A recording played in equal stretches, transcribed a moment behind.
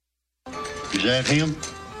Is that him?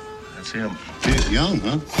 That's him. Bit young,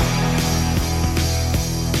 huh?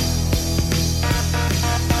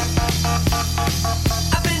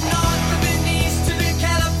 I've been north, I've been east to the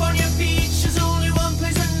California beach. There's only one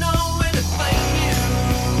place I know where to find you.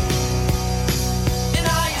 And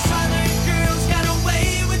all you southern girls got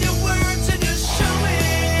away with your words and just show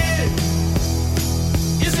it.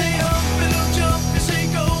 You say up and don't jump, you say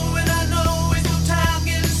go, and I know it's no time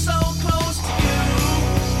getting so close to you.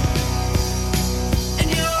 And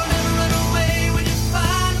you'll never run away when you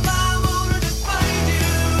find if I wanted to find you.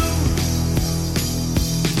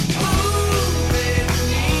 Ooh, baby,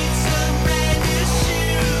 need some brand new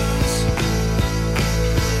shoes.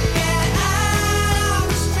 Get out on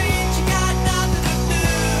the street, you got nothing to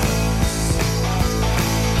lose.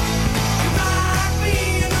 You might be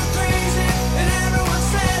a little crazy, and everyone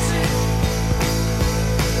says it.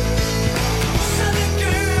 Southern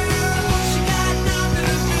girl, she got nothing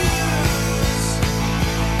to lose.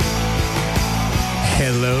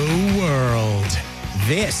 Hello, world.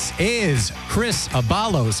 This is Chris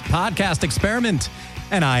Abalo's podcast experiment,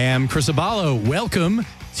 and I am Chris Abalo. Welcome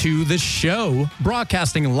to the show,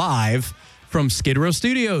 broadcasting live from Skid Row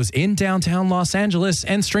Studios in downtown Los Angeles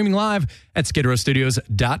and streaming live at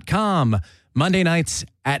skidrowstudios.com, Monday nights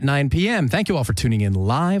at 9 p.m. Thank you all for tuning in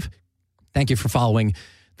live. Thank you for following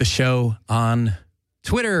the show on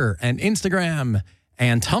Twitter and Instagram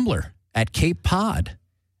and Tumblr at Cape Pod.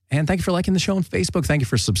 And thank you for liking the show on Facebook. Thank you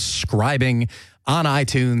for subscribing on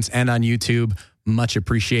iTunes and on YouTube. Much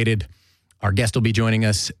appreciated. Our guest will be joining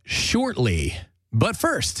us shortly. But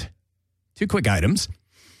first, two quick items.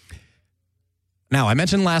 Now, I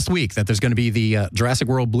mentioned last week that there's going to be the Jurassic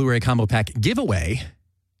World Blu-ray Combo Pack giveaway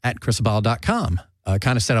at chrisabalo.com.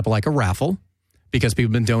 Kind of set up like a raffle because people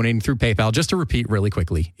have been donating through PayPal. Just to repeat really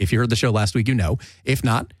quickly, if you heard the show last week, you know. If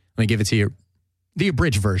not, let me give it to you. The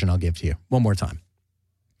abridged version I'll give to you one more time.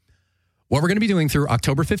 What we're going to be doing through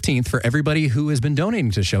October 15th for everybody who has been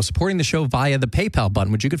donating to the show, supporting the show via the PayPal button,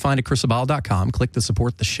 which you can find at chrisabalo.com. Click the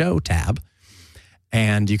Support the Show tab,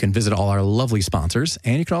 and you can visit all our lovely sponsors.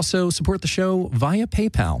 And you can also support the show via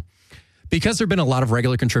PayPal. Because there have been a lot of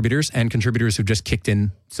regular contributors and contributors who've just kicked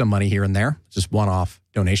in some money here and there, just one-off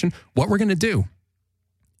donation, what we're going to do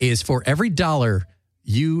is for every $1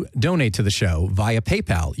 you donate to the show via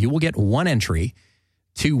PayPal, you will get one entry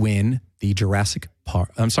to win the Jurassic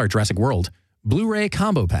World Blu-ray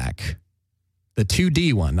Combo Pack, the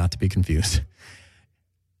 2D one, not to be confused,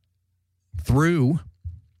 through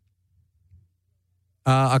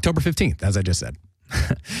October 15th, as I just said.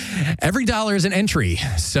 Every $1 is an entry.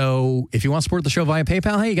 So if you want to support the show via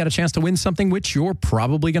PayPal, hey, you got a chance to win something which you're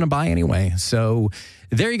probably going to buy anyway. So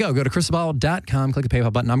there you go. Go to chrisabalo.com, click the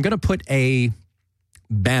PayPal button. I'm going to put a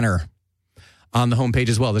banner on the homepage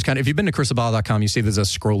as well. There's if you've been to chrisabalo.com, you see there's a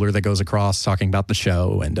scroller that goes across talking about the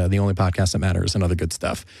show and the only podcast that matters and other good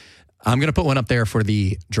stuff. I'm going to put one up there for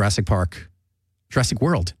the Jurassic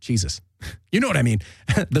World, Jesus. You know what I mean.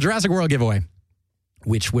 The Jurassic World giveaway,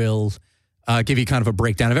 which will give you kind of a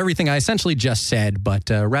breakdown of everything I essentially just said, but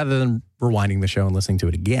rather than rewinding the show and listening to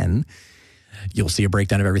it again, you'll see a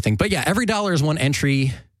breakdown of everything. But yeah, every $1 is one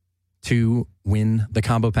entry to win the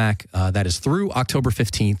combo pack. That is through October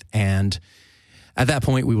 15th, and at that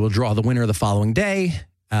point, we will draw the winner the following day.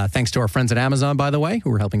 Thanks to our friends at Amazon, by the way,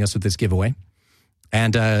 who are helping us with this giveaway.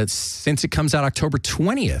 And since it comes out October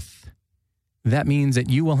 20th, that means that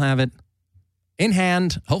you will have it in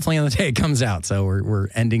hand, hopefully on the day it comes out. So we're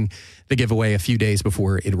ending the giveaway a few days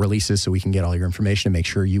before it releases so we can get all your information and make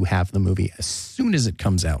sure you have the movie as soon as it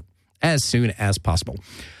comes out, as soon as possible.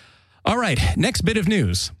 All right, next bit of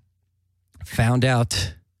news. Found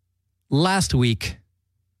out last week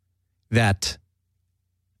that,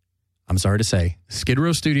 I'm sorry to say, Skid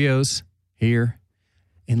Row Studios here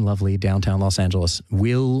in lovely downtown Los Angeles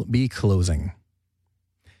will be closing.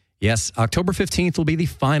 Yes, October 15th will be the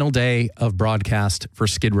final day of broadcast for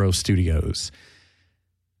Skid Row Studios.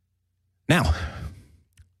 Now,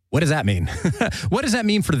 what does that mean? What does that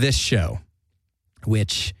mean for this show?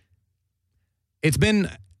 Which, it's been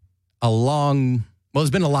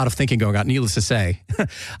there's been a lot of thinking going on, needless to say.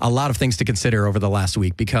 A lot of things to consider over the last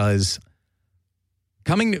week because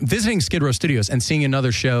visiting Skid Row Studios and seeing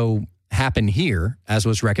another show happen here, as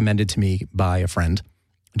was recommended to me by a friend,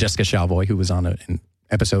 Jessica Chalvoy, who was on an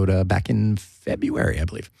episode back in February, I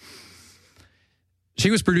believe. She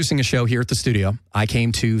was producing a show here at the studio. I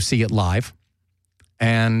came to see it live,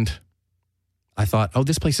 and I thought, oh,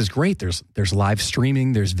 this place is great. There's live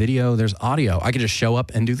streaming, there's video, there's audio. I could just show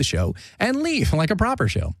up and do the show and leave like a proper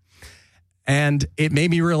show. And it made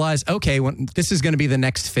me realize, okay, this is going to be the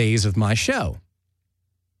next phase of my show.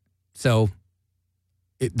 So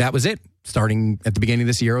that was it. Starting at the beginning of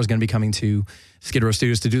this year, I was going to be coming to Skid Row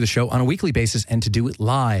Studios to do the show on a weekly basis and to do it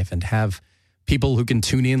live and have people who can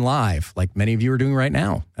tune in live, like many of you are doing right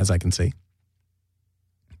now, as I can see.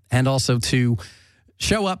 And also to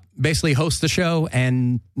show up, basically host the show,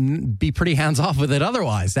 and be pretty hands-off with it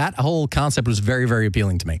otherwise. That whole concept was very, very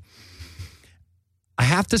appealing to me. I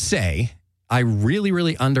have to say, I really,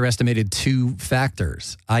 really underestimated two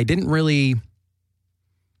factors. I didn't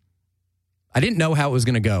know how it was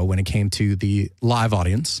going to go when it came to the live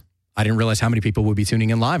audience. I didn't realize how many people would be tuning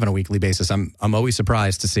in live on a weekly basis. I'm always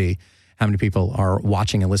surprised to see how many people are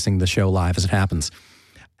watching and listening to the show live as it happens.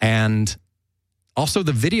 And also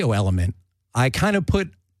the video element, I kind of put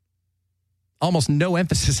almost no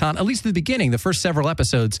emphasis on, at least at the beginning, the first several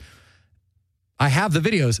episodes. I have the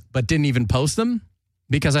videos, but didn't even post them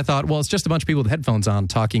because I thought, well, it's just a bunch of people with headphones on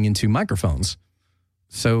talking into microphones.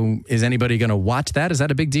 So is anybody going to watch that? Is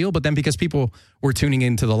that a big deal? But then because people were tuning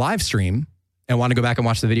into the live stream and want to go back and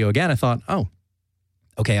watch the video again, I thought, oh,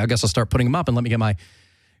 okay, I guess I'll start putting them up and let me get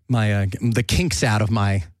the kinks out of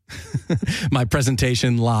my my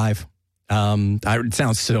presentation live. It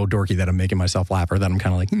sounds so dorky that I'm making myself laugh or that I'm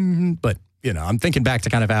kind of like, but I'm thinking back to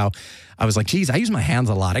kind of how I was like, geez, I use my hands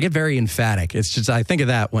a lot. I get very emphatic. It's just, I think of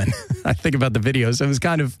that when I think about the videos. It was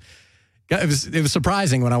kind of, it was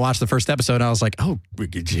surprising when I watched the first episode. I was like, oh,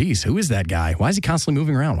 geez, who is that guy? Why is he constantly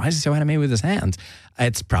moving around? Why is he so animated with his hands?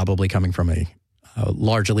 It's probably coming from a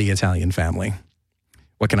largely Italian family.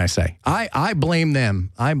 What can I say? I blame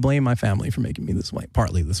them. I blame my family for making me this way,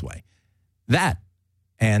 partly this way. That.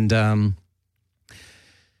 And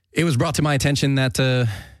it was brought to my attention that, a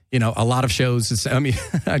lot of shows,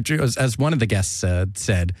 as one of the guests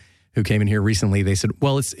said, who came in here recently, they said,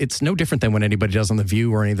 well, it's no different than what anybody does on The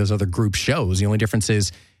View or any of those other group shows. The only difference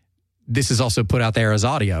is this is also put out there as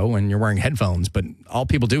audio and you're wearing headphones, but all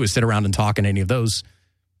people do is sit around and talk in any of those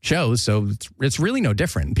shows. So it's really no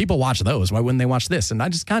different. People watch those. Why wouldn't they watch this? And I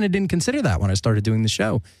just kind of didn't consider that when I started doing the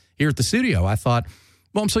show here at the studio. I thought,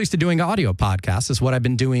 well, I'm so used to doing audio podcasts. It's what I've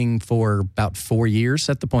been doing for about 4 years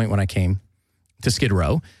at the point when I came to Skid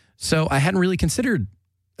Row. So I hadn't really considered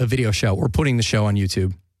a video show or putting the show on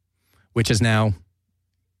YouTube, which has now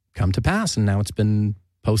come to pass. And now it's been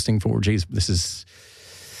posting for, this is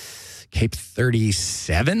Cape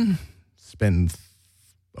 37. It's been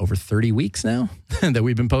over 30 weeks now that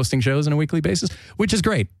we've been posting shows on a weekly basis, which is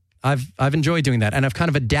great. I've enjoyed doing that. And I've kind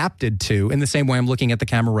of adapted to, in the same way I'm looking at the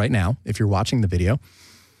camera right now, if you're watching the video,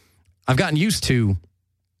 I've gotten used to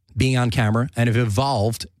being on camera and have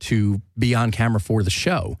evolved to be on camera for the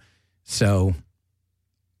show. So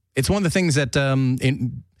it's one of the things that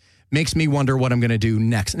it makes me wonder what I'm going to do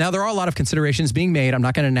next. Now, there are a lot of considerations being made. I'm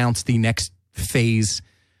not going to announce the next phase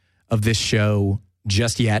of this show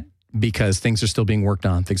just yet because things are still being worked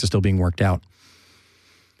on. Things are still being worked out.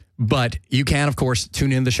 But you can, of course,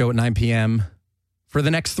 tune in the show at 9 p.m. for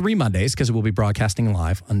the next 3 Mondays because we'll be broadcasting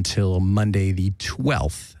live until Monday the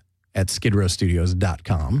 12th at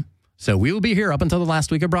skidrowstudios.com. So we will be here up until the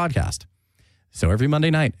last week of broadcast. So every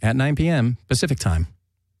Monday night at 9 p.m. Pacific time,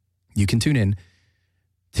 you can tune in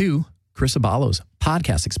to Chris Abalo's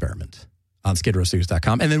podcast experiment on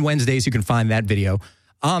skidrowstudios.com. And then Wednesdays, you can find that video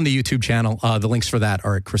on the YouTube channel. The links for that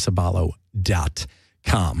are at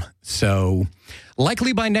chrisabalo.com. So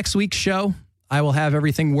likely by next week's show, I will have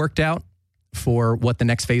everything worked out for what the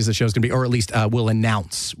next phase of the show is going to be, or at least we'll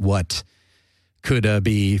announce what could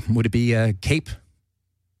be. Would it be Cape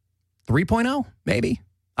 3.0, maybe?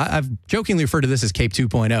 I've jokingly referred to this as Cape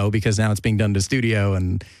 2.0 because now it's being done to studio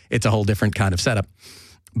and it's a whole different kind of setup.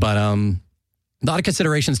 But a lot of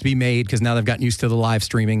considerations to be made because now they've gotten used to the live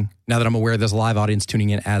streaming. Now that I'm aware there's a live audience tuning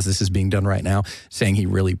in as this is being done right now, saying he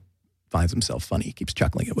really finds himself funny. He keeps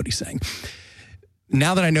chuckling at what he's saying.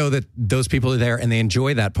 Now that I know that those people are there and they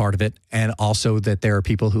enjoy that part of it, and also that there are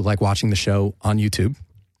people who like watching the show on YouTube,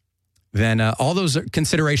 then all those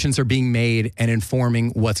considerations are being made and informing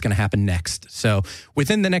what's going to happen next. So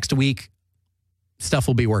within the next week, stuff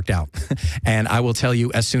will be worked out. And I will tell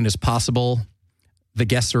you as soon as possible. The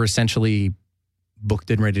guests are essentially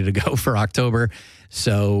booked and ready to go for October.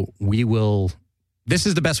 So this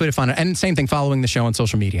is the best way to find it. And same thing, following the show on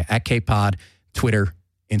social media at Cape Pod, Twitter,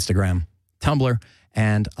 Instagram, Tumblr,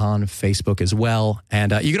 and on Facebook as well.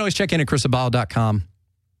 And you can always check in at chrisabalo.com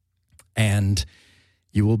and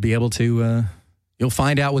you will be able to, you'll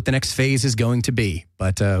find out what the next phase is going to be.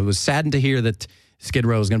 But it was saddened to hear that Skid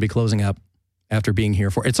Row is going to be closing up after being here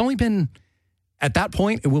it's only been, at that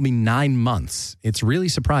point, it will be 9 months. It's really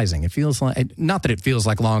surprising. It feels like, not that it feels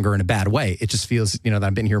like longer in a bad way. It just feels, that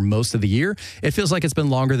I've been here most of the year. It feels like it's been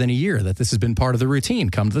longer than a year, that this has been part of the routine.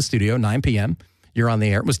 Come to the studio, 9 p.m. You're on the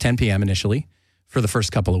air. It was 10 p.m. initially for the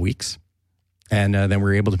first couple of weeks. And then we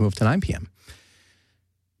were able to move to 9 p.m.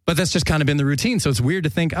 But that's just kind of been the routine. So it's weird to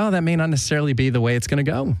think, oh, that may not necessarily be the way it's going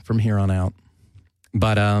to go from here on out.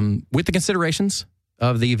 But with the considerations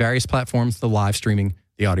of the various platforms, the live streaming,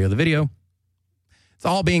 the audio, the video, it's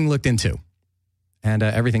all being looked into. And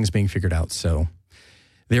everything's being figured out. So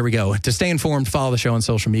there we go. To stay informed, follow the show on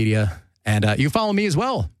social media. And you follow me as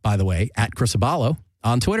well, by the way, at Chris Abalo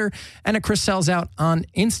on Twitter and at Chris Sells Out on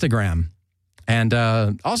Instagram. And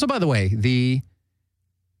also, by the way, the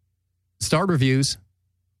starred reviews,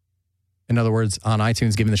 in other words, on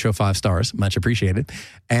iTunes, giving the show 5 stars, much appreciated.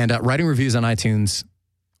 And writing reviews on iTunes,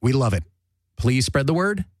 we love it. Please spread the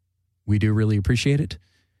word. We do really appreciate it.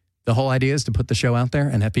 The whole idea is to put the show out there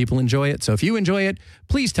and have people enjoy it. So if you enjoy it,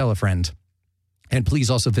 please tell a friend. And please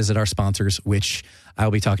also visit our sponsors, which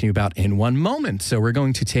I'll be talking to you about in one moment. So we're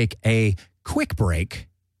going to take a quick break.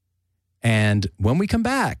 And when we come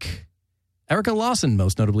back, Erica Lawson,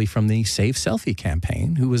 most notably from the Save Selfie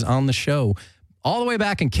campaign, who was on the show all the way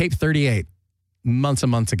back in Cape 38 months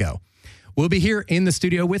and months ago, will be here in the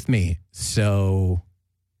studio with me. So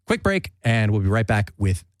quick break, and we'll be right back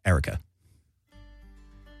with Erica.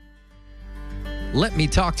 Let me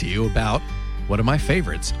talk to you about one of my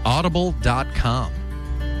favorites, Audible.com,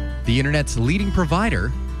 the internet's leading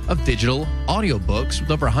provider of digital audiobooks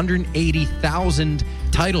with over 180,000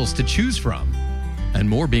 titles to choose from and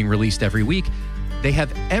more being released every week. They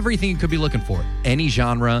have everything you could be looking for. Any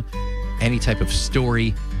genre, any type of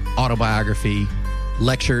story, autobiography,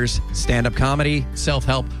 lectures, stand-up comedy,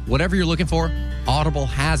 self-help, whatever you're looking for, Audible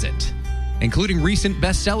has it, including recent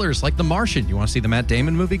bestsellers like The Martian. You want to see the Matt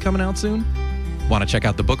Damon movie coming out soon? Want to check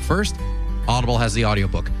out the book first? Audible has the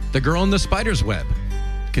audiobook, The Girl in the Spider's Web,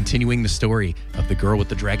 continuing the story of the girl with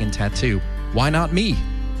the dragon tattoo, Why Not Me,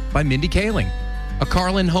 by Mindy Kaling, A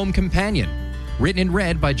Carlin Home Companion, written and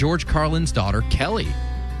read by George Carlin's daughter, Kelly.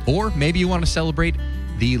 Or maybe you want to celebrate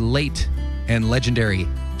the late and legendary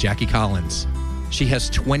Jackie Collins. She has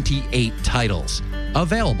 28 titles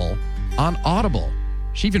available on Audible.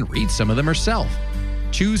 She even reads some of them herself.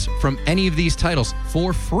 Choose from any of these titles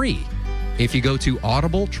for free if you go to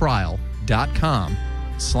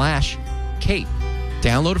audibletrial.com/Cape.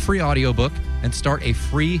 Download a free audiobook and start a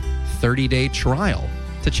free 30-day trial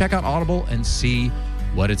to check out Audible and see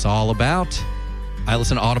what it's all about. I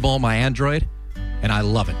listen to Audible on my Android, and I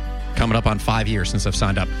love it. Coming up on 5 years since I've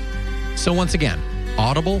signed up. So once again,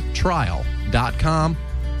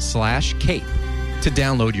 audibletrial.com/Cape to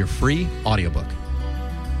download your free audiobook.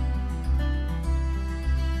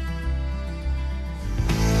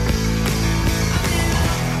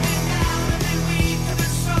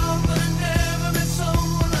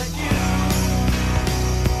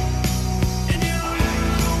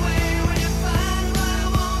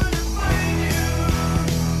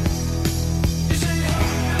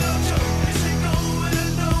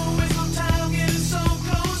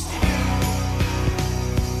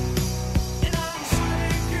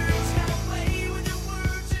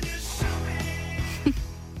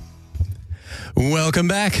 Welcome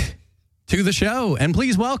back to the show, and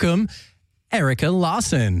please welcome Erica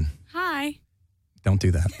Lawson. Hi. Don't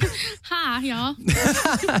do that. Hi, y'all.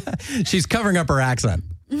 She's covering up her accent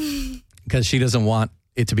because she doesn't want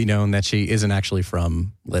it to be known that she isn't actually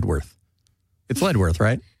from Ledworth. It's Ledworth,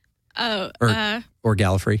 right? Oh, or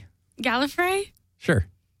Gallifrey. Gallifrey? Sure.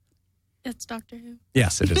 It's Doctor Who.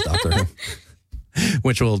 Yes, it is Doctor Who,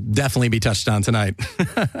 which will definitely be touched on tonight.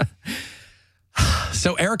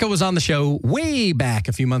 So Erica was on the show way back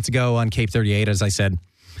a few months ago on Cape 38, as I said,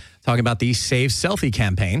 talking about the Save Selfie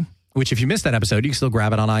campaign, which if you missed that episode, you can still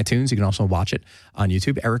grab it on iTunes. You can also watch it on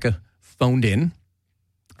YouTube. Erica phoned in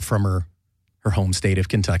from her home state of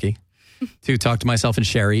Kentucky to talk to myself and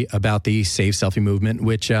Sherry about the Save Selfie movement,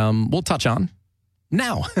 which we'll touch on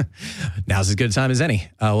now. Now's as good a time as any.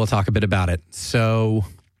 We'll talk a bit about it. So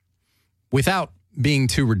without being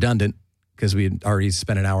too redundant, because we had already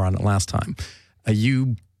spent an hour on it last time,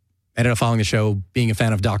 you ended up following the show, being a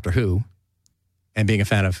fan of Doctor Who and being a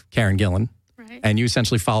fan of Karen Gillan. Right. And you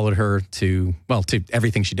essentially followed her to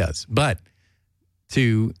everything she does, but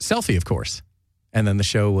to Selfie, of course. And then the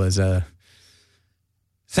show was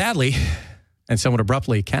sadly and somewhat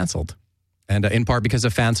abruptly canceled. And in part because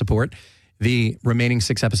of fan support, the remaining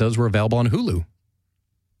 6 episodes were available on Hulu,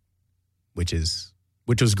 which was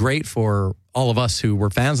great for all of us who were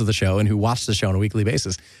fans of the show and who watched the show on a weekly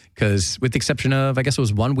basis. Because with the exception of, I guess it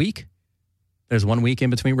was 1 week, there's 1 week in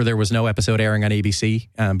between where there was no episode airing on ABC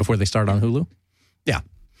before they started on Hulu. Yeah.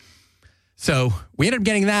 So we ended up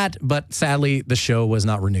getting that, but sadly the show was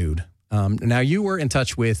not renewed. Now you were in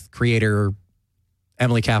touch with creator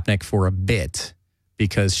Emily Kapnick for a bit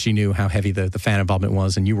because she knew how heavy the fan involvement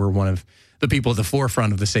was, and you were one of the people at the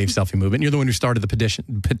forefront of the Save Selfie movement. You're the one who started the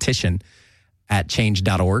petition at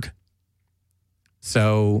change.org.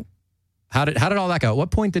 So how did all that go? At what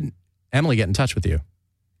point did Emily get in touch with you?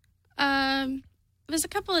 It was a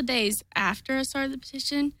couple of days after I started the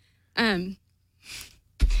petition. Oh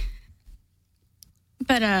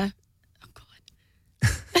God.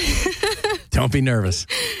 Don't be nervous.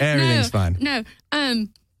 Everything's fine. No.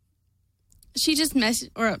 She just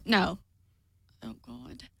messaged, no. Oh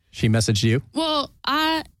God. She messaged you? Well,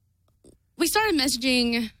 we started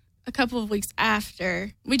messaging a couple of weeks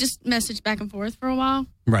after. We just messaged back and forth for a while.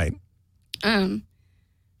 Right. But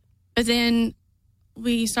then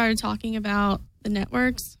we started talking about the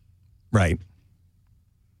networks. Right.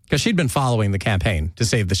 Because she'd been following the campaign to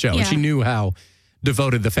save the show. Yeah. And she knew how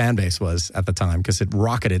devoted the fan base was at the time because it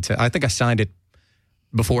rocketed to, I think I signed it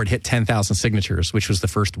before it hit 10,000 signatures, which was the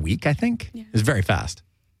first week, I think. Yeah. It was very fast.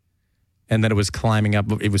 And then it was climbing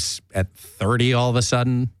up. It was at 30 all of a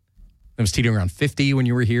sudden. It was teetering around 50 when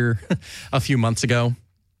you were here a few months ago,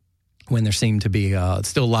 when there seemed to be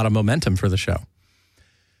still a lot of momentum for the show.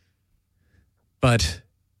 But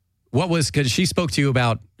what was, because she spoke to you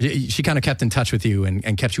about, she kind of kept in touch with you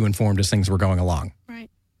and kept you informed as things were going along. Right.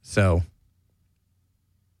 So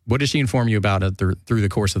what did she inform you about it through the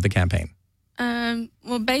course of the campaign?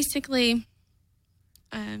 Well, basically,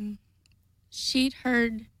 she'd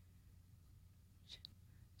heard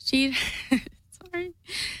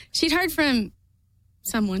from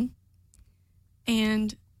someone,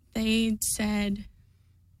 and they'd said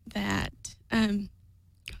that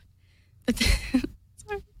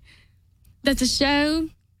that the show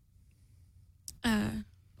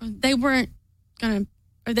they weren't gonna,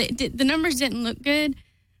 or the numbers didn't look good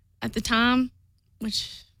at the time,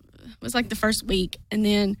 which was like the first week, and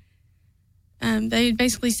then they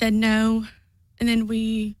basically said no, and then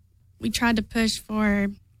we tried to push for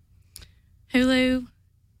Hulu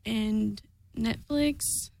and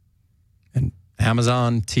Netflix And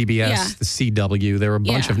Amazon, TBS, Yeah. the CW. There were a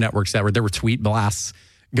bunch Yeah. of networks there were tweet blasts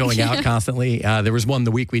going out constantly. There was one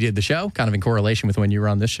the week we did the show, kind of in correlation with when you were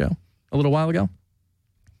on this show a little while ago.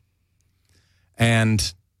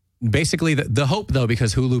 And basically the hope, though,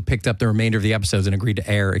 because Hulu picked up the remainder of the episodes and agreed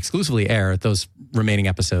to exclusively air those remaining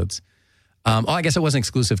episodes. I guess it wasn't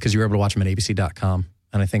exclusive because you were able to watch them at ABC.com.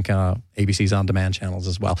 And I think ABC's on-demand channels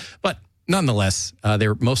as well. But nonetheless, they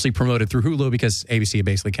were mostly promoted through Hulu because ABC had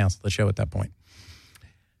basically canceled the show at that point.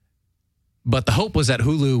 But the hope was that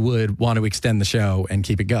Hulu would want to extend the show and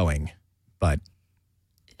keep it going. But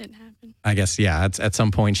it didn't happen. I guess, yeah, at some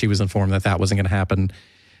point she was informed that wasn't going to happen.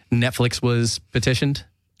 Netflix was petitioned.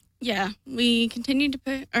 Yeah, we continued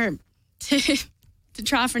to to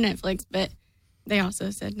try for Netflix, but they also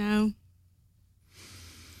said no.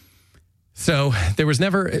 So there was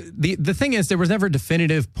never, the thing is, there was never a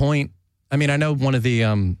definitive point. I mean, I know one of the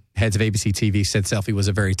heads of ABC TV said Selfie was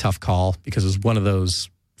a very tough call because it was one of those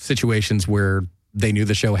situations where they knew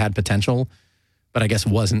the show had potential, but I guess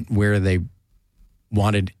wasn't where they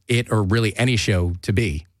wanted it or really any show to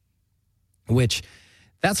be. Which,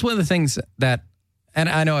 that's one of the things that, and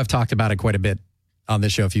I know I've talked about it quite a bit on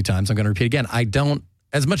this show a few times. I'm going to repeat again. I don't,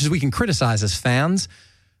 as much as we can criticize as fans,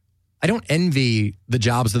 I don't envy the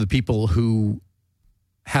jobs of the people who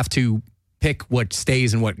have to pick what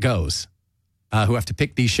stays and what goes, who have to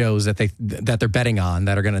pick these shows that they're betting on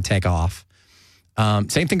that are going to take off.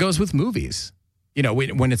 Same thing goes with movies. You know,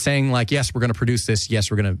 when it's saying like, yes, we're going to produce this, yes,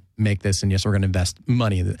 we're going to make this, and yes, we're going to invest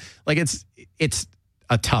money in it. Like it's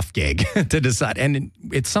a tough gig to decide, and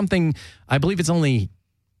it's something. I believe it's only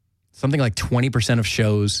something like 20% of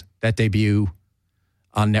shows that debut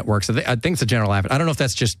on networks. I think it's a general average. I don't know if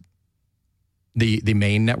that's just the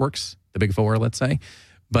main networks, the big four, let's say.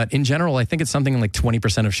 But in general, I think it's something like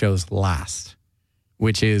 20% of shows last,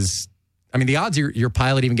 which is, I mean, the odds your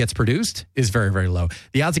pilot even gets produced is very, very low.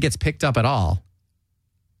 The odds it gets picked up at all,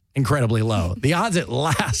 incredibly low. The odds it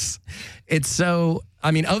lasts, it's so,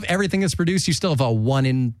 I mean, of everything that's produced, you still have a 1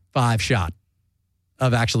 in 5 shot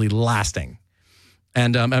of actually lasting.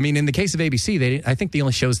 And I mean, in the case of ABC, I think the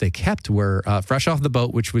only shows they kept were Fresh Off the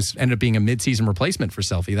Boat, which ended up being a mid-season replacement for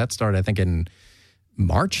Selfie. That started, I think, in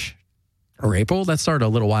March or April. That started a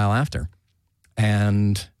little while after.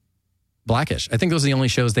 And Blackish. I think those are the only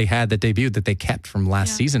shows they had that debuted that they kept from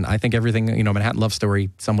last season. I think everything, Manhattan Love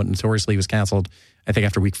Story somewhat notoriously was canceled, I think,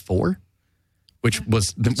 after week 4, which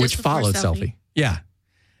followed Selfie. Yeah.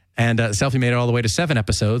 And Selfie made it all the way to 7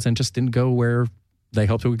 episodes and just didn't go where they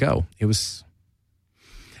hoped it would go. It was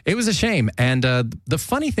a shame. And the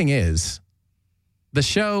funny thing is, the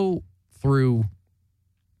show, through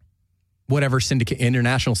whatever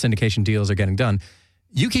international syndication deals are getting done,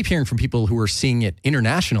 you keep hearing from people who are seeing it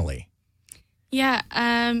internationally. Yeah,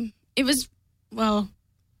 it was,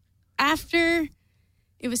 after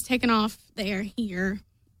it was taken off the air here,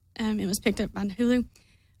 it was picked up by Hulu.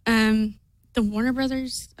 The Warner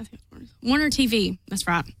Brothers, I think it was Warner TV, that's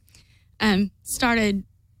right, started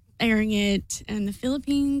airing it in the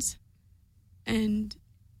Philippines and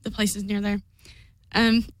the places near there.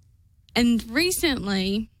 And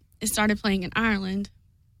recently, it started playing in Ireland.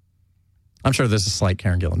 I'm sure there's a slight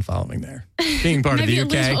Karen Gillan following there. Being part of the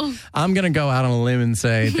Maybe a UK, little. I'm going to go out on a limb and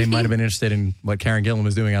say they might have been interested in what Karen Gillan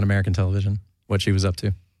was doing on American television, what she was up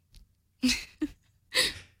to.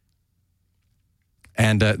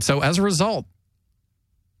 And so as a result,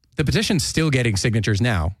 the petition's still getting signatures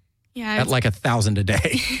now Yeah, at like 1,000 a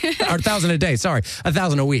day. Or 1,000 a day, sorry.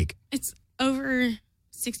 1,000 a week. it's over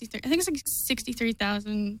 63. I think it's like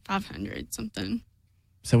 63,500 something.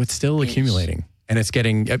 So it's still Ish. accumulating. And it's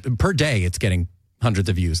getting, per day, it's getting hundreds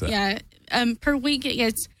of views though. Yeah, per week it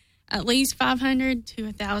gets at least 500 to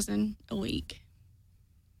 1,000 a week.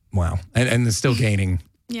 Wow. And it's still gaining.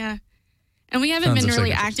 Yeah, and we haven't Tons been of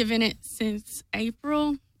really signatures. active in it since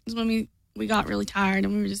April. Is when we got really tired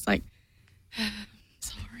and we were just like,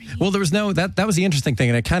 sorry. Well, there was no, that was the interesting thing.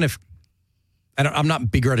 And it kind of, I'm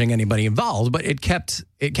not begrudging anybody involved, but it kept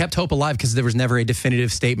hope alive because there was never a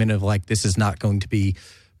definitive statement of like, this is not going to be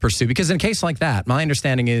pursued. Because in a case like that, my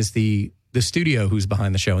understanding is the studio who's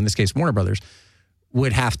behind the show, in this case, Warner Brothers,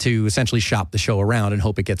 would have to essentially shop the show around and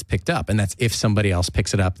hope it gets picked up. And that's if somebody else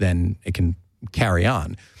picks it up, then it can carry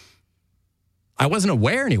on. I wasn't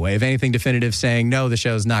aware anyway of anything definitive saying, no, this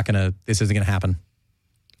isn't going to happen.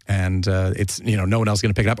 And it's, no one else is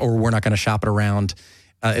going to pick it up or we're not going to shop it around.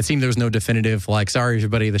 It seemed there was no definitive, like, sorry,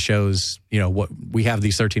 everybody, the show's, what we have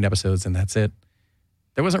these 13 episodes and that's it.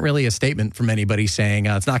 There wasn't really a statement from anybody saying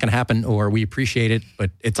it's not going to happen or we appreciate it, but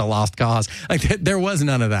it's a lost cause. Like there was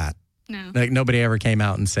none of that. No. Like nobody ever came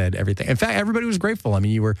out and said everything. In fact, everybody was grateful. I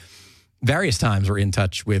mean, you were various times were in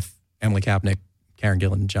touch with Emily Kapnick, Karen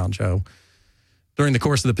Gillan, John Cho during the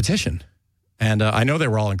course of the petition. And I know they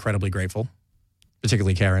were all incredibly grateful,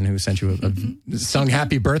 particularly Karen, who sent you a sung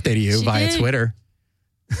happy birthday to you She via did. Twitter.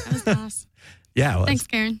 That was nice. Yeah, it was. Thanks,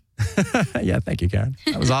 Karen. Yeah, thank you, Karen.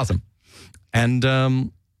 That was awesome. And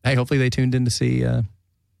hey, hopefully they tuned in to see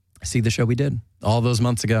the show we did all those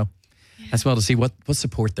months ago, as well to see what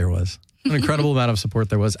support there was. An incredible amount of support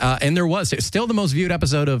there was. And there was. It's still the most viewed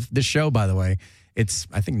episode of this show, by the way. It's,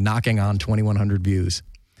 I think, knocking on 2,100 views,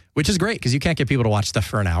 which is great because you can't get people to watch stuff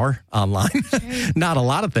for an hour online. Not a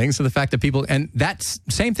lot of things. So the fact that people, and that's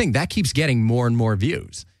same thing, that keeps getting more and more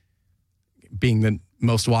views, being the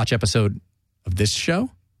most watched episode of this show.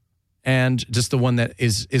 And just the one that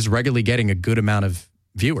is regularly getting a good amount of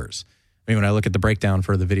viewers. I mean, when I look at the breakdown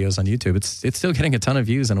for the videos on YouTube, it's still getting a ton of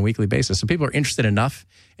views on a weekly basis. So people are interested enough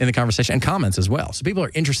in the conversation and comments as well. So people are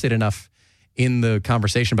interested enough in the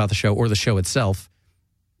conversation about the show or the show itself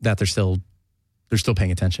that they're still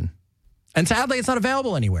paying attention. And sadly, it's not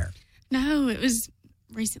available anywhere. No, it was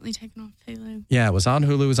recently taken off Hulu. Yeah, it was on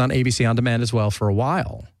Hulu. It was on ABC On Demand as well for a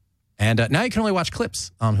while. And now you can only watch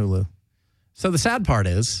clips on Hulu. So the sad part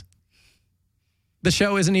is, the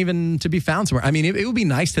show isn't even to be found somewhere. I mean, it would be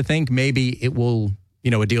nice to think maybe it will,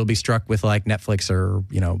 a deal be struck with like Netflix or,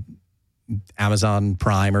 Amazon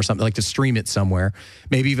Prime or something, like to stream it somewhere.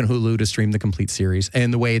 Maybe even Hulu to stream the complete series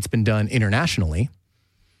and the way it's been done internationally.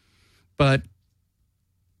 But,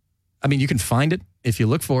 I mean, you can find it if you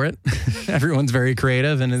look for it. Everyone's very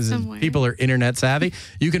creative and Somewhere. people are internet savvy.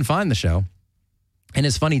 You can find the show. And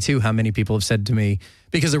it's funny, too, how many people have said to me,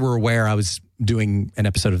 because they were aware I was doing an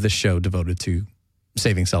episode of this show devoted to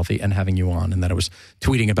Saving Selfie and having you on, and that I was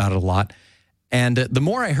tweeting about it a lot. And the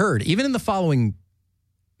more I heard, even in the following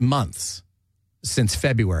months since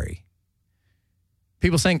February,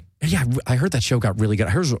 people saying, yeah, I heard that show got really good.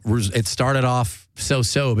 I heard it started off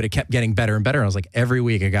so-so, but it kept getting better and better. And I was like, every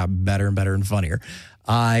week it got better and better and funnier.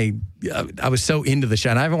 I was so into the show,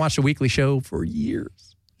 and I haven't watched a weekly show for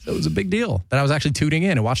years. So it was a big deal that I was actually tuning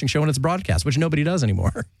in and watching show when it's broadcast, which nobody does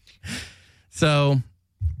anymore. So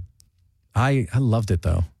I loved it,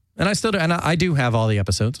 though. And I still do. And I do have all the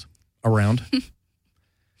episodes around.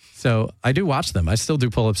 So I do watch them. I still do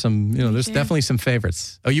pull up some, there's too. definitely some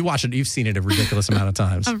favorites. Oh, you watch it. You've seen it a ridiculous amount of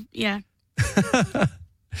times. Yeah.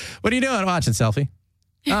 What are you doing watching, Selfie?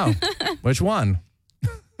 Oh, which one?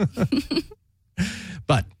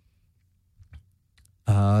 But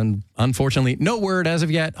unfortunately, no word as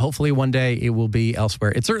of yet. Hopefully one day it will be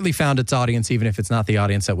elsewhere. It certainly found its audience, even if it's not the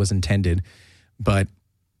audience that was intended. But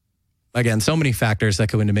again, so many factors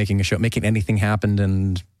that go into making a show, making anything happen.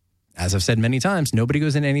 And as I've said many times, nobody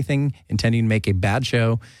goes into anything intending to make a bad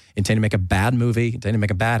show, intending to make a bad movie, intending to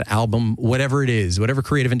make a bad album, whatever it is, whatever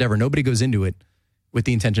creative endeavor. Nobody goes into it with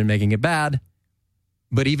the intention of making it bad.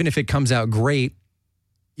 But even if it comes out great,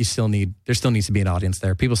 there still needs to be an audience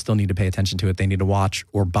there. People still need to pay attention to it. They need to watch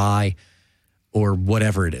or buy or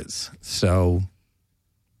whatever it is. So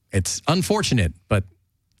it's unfortunate, but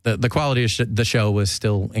the quality of the show was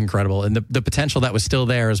still incredible. And the potential that was still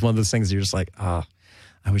there is one of those things you're just like, I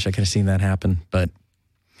wish I could have seen that happen. But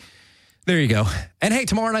there you go. And hey,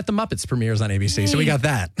 tomorrow night, The Muppets premieres on ABC. So we got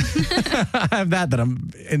that. I have that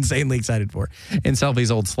I'm insanely excited for in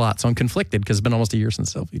Selfie's old slot. So I'm conflicted because it's been almost a year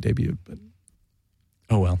since Selfie debuted. But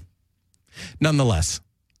oh, well. Nonetheless,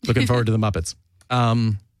 looking forward to The Muppets.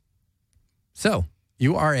 So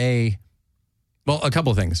you are a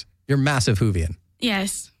couple of things. You're a massive Whovian.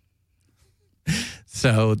 Yes.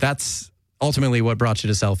 So that's ultimately what brought you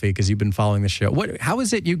to Selfie, because you've been following the show. How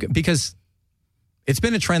is it because it's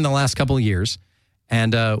been a trend the last couple of years,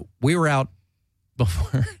 and we were out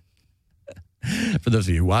before, for those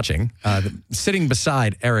of you watching, sitting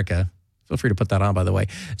beside Erica. Feel free to put that on, by the way.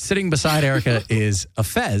 Sitting beside Erica is a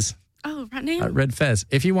fez. Oh, right now? A red fez.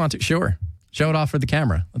 If you want to, sure. Show it off for the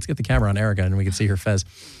camera. Let's get the camera on Erica and we can see her fez.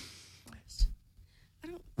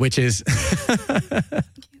 Which is,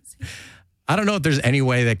 I don't know if there's any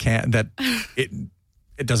way that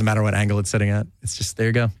it doesn't matter what angle it's sitting at. It's just, there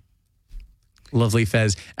you go. Lovely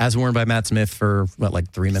fez, as worn by Matt Smith for,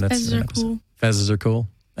 3 minutes? Fezzes are cool. Fezzes are cool.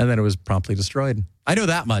 And then it was promptly destroyed. I know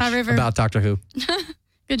that much about Doctor Who.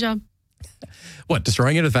 Good job. What,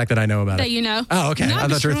 destroying it, or the fact that I know about it? That you know. Oh, okay. I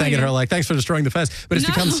thought you were thanking her like, thanks for destroying the fez. But it's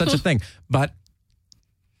become such a thing. But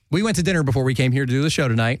we went to dinner before we came here to do the show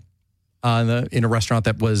tonight in a restaurant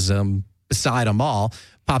that was beside a mall.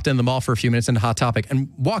 Popped in the mall for a few minutes into Hot Topic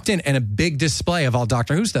and walked in, and a big display of all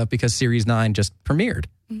Doctor Who stuff because Series 9 just premiered.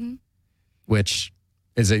 Mm-hmm. Which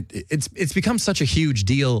is it's become such a huge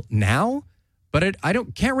deal now, but I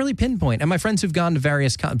can't really pinpoint. And my friends who've gone to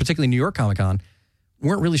various, particularly New York Comic Con,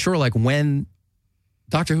 weren't really sure when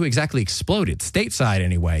Doctor Who exactly exploded, stateside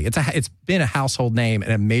anyway. It's been a household name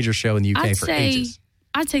and a major show in the UK for ages.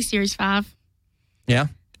 I'd say Series 5. Yeah.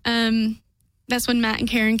 That's when Matt and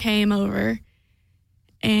Karen came over,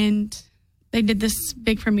 and they did this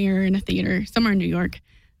big premiere in a theater somewhere in New York.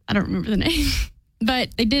 I don't remember the name, but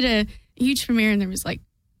they did a huge premiere, and there was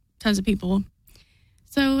tons of people.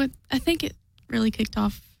 So I think it really kicked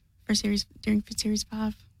off for Series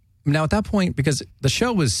 5. Now at that point, because the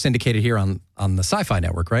show was syndicated here on the Sci-Fi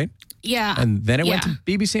Network, right? Yeah. And then it went to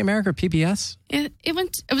BBC America or PBS? It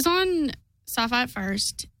was on Sci-Fi at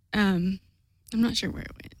first. I'm not sure where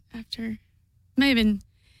it went after. Maybe.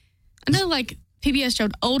 I know PBS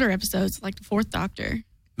showed older episodes, like the Fourth Doctor.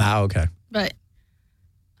 Ah, okay. But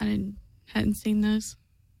I hadn't seen those.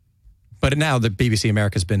 But now the BBC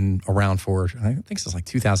America's been around for, I think since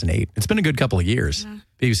 2008. It's been a good couple of years. Yeah.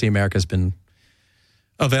 BBC America's been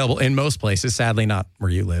available in most places. Sadly, not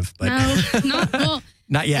where you live. But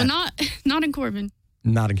not yet. Well, not in Corbin.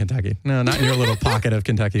 Not in Kentucky. No, not in your little pocket of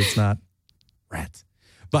Kentucky. It's not. Rats.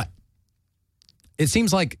 But it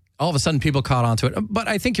seems like all of a sudden people caught on to it. But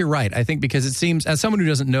I think you're right. I think because it seems, as someone who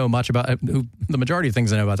doesn't know much about, the majority of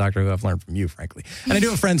things I know about Doctor Who I've learned from you, frankly. And I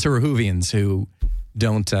do have friends who are Whovians who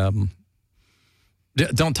don't talk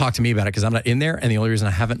to me about it because I'm not in there. And the only reason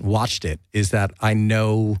I haven't watched it is that I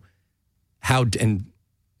know how, and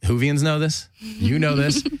Whovians know this, you know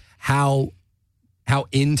this, how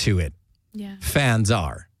into it fans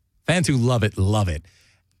are. Fans who love it, love it.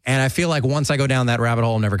 And I feel like once I go down that rabbit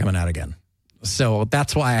hole, I'm never coming out again. So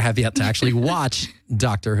that's why I have yet to actually watch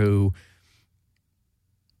Doctor Who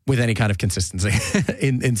with any kind of consistency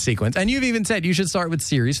in sequence. And you've even said you should start with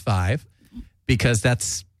Series 5 because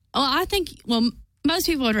that's... Well, I think, most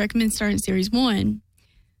people would recommend starting Series 1.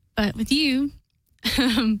 But with you,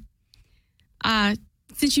 since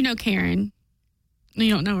you know Karen,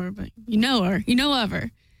 you don't know her, but you know her. You know of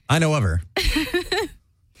her. I know of her.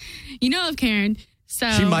 You know of Karen.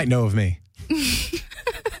 So she might know of me.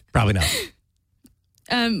 Probably not.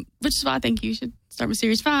 Which is why I think you should start with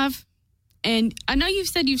Series 5. And I know you've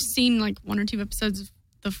said you've seen 1 or 2 episodes of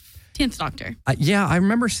the 10th Doctor. Yeah, I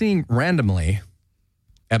remember seeing randomly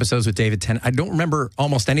episodes with David Tennant. I don't remember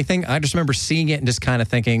almost anything. I just remember seeing it and just kind of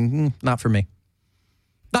thinking, not for me.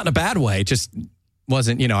 Not in a bad way. It just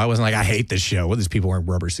wasn't, I wasn't like, I hate this show. What are these people wearing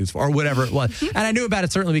rubber suits for? Or whatever it was. And I knew about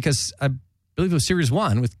it certainly because I believe it was Series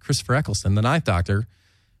 1 with Christopher Eccleston, the 9th Doctor,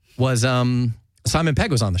 was Simon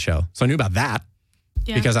Pegg was on the show. So I knew about that.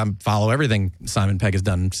 Yeah. Because I follow everything Simon Pegg has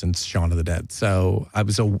done since Shaun of the Dead. So I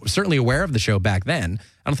was certainly aware of the show back then.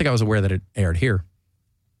 I don't think I was aware that it aired here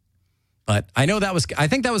But I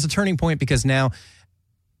think that was a turning point because now,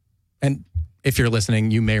 and if you're listening,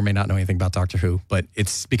 you may or may not know anything about Doctor Who, but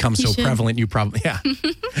it's become so prevalent. You probably,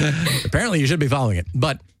 apparently you should be following it,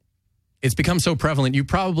 but it's become so prevalent. You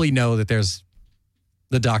probably know that there's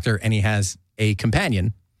the Doctor and he has a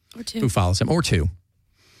companion Or two. who follows him, or two,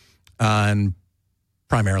 and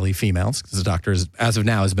primarily females, because the Doctor, as of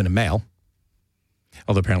now, has been a male.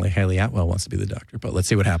 Although apparently Haley Atwell wants to be the Doctor, but let's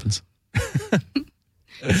see what happens.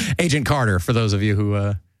 Agent Carter, for those of you who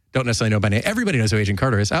don't necessarily know by name. Everybody knows who Agent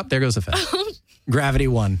Carter is. Oh, there goes the fez. Gravity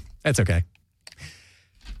 1. That's okay.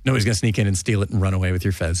 Nobody's going to sneak in and steal it and run away with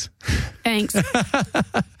your fez. Thanks.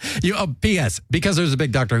 P.S. Because there's a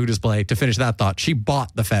big Doctor Who display, to finish that thought, she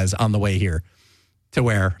bought the fez on the way here to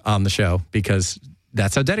wear on the show because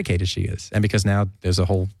that's how dedicated she is. And because now there's a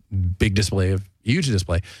whole big display huge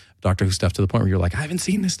display of Doctor Who stuff to the point where you're like, I haven't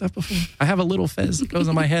seen this stuff before. I have a little fez that goes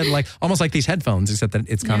on my head, like almost like these headphones, except that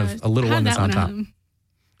it's kind of a little one that's on top.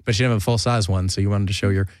 But she didn't have a full-size one, so you wanted to show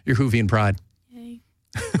your Whovian pride. Yay.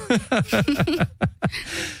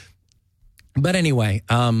 But anyway,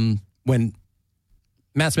 when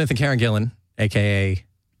Matt Smith and Karen Gillan, a.k.a.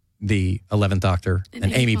 the 11th Doctor,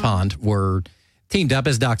 and Amy Pond were teamed up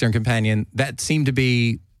as Doctor and Companion, that seemed to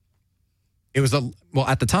be, at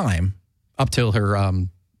the time, up till her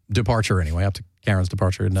departure anyway, up to Karen's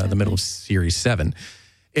departure in the middle of Series 7,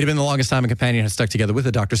 it had been the longest time a Companion had stuck together with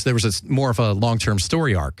the Doctor, so there was more of a long-term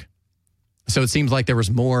story arc. So it seems like there was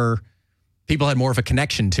people had more of a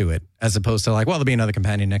connection to it, as opposed to like, well, there'll be another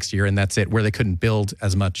Companion next year and that's it, where they couldn't build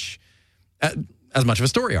as much of a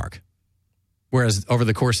story arc. Whereas over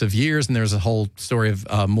the course of years, and there's a whole story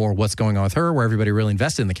of more what's going on with her, where everybody really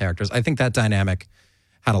invested in the characters. I think that dynamic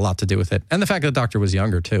had a lot to do with it. And the fact that the Doctor was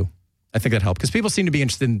younger, too. I think that helped. Because people seem to be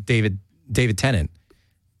interested in David Tennant.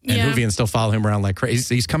 And Whovians still follow him around like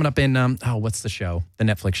crazy. He's coming up in, what's the show? The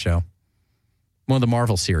Netflix show. One of the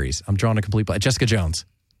Marvel series. I'm drawing a complete blank. Jessica Jones.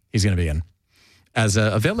 He's going to be in. As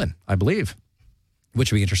a villain, I believe.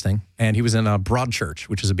 Which would be interesting. And he was in Broadchurch,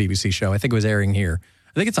 which is a BBC show. I think it was airing here.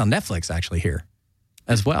 I think it's on Netflix, actually, here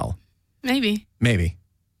as well. Maybe.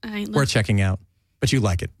 Worth checking out. But you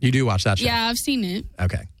like it. You do watch that show. Yeah, I've seen it.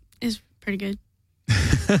 Okay. It's pretty good.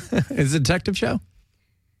 Is it a detective show?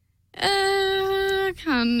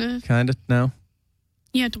 Kind of. Kind of? No?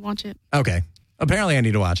 You have to watch it. Okay. Apparently I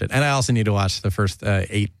need to watch it. And I also need to watch the first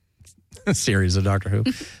 8 series of Doctor Who.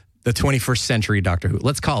 The 21st century Doctor Who.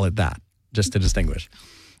 Let's call it that, just to distinguish.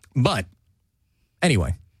 But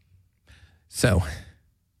anyway, so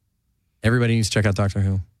everybody needs to check out Doctor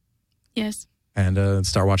Who. Yes. And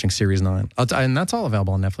start watching Series 9. And that's all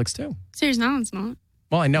available on Netflix, too. Series 9's not.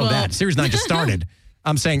 Well, I know that. Series 9 just started.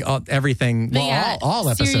 I'm saying everything, all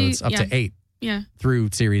episodes up to 8. Yeah. Through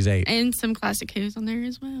Series 8. And some classic Who's on there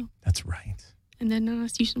as well. That's right. And then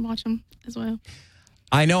you should watch them as well.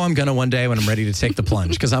 I know I'm going to one day when I'm ready to take the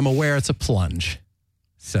plunge, because I'm aware it's a plunge.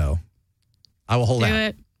 So I will hold out. Do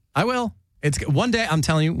it. I will. One day, I'm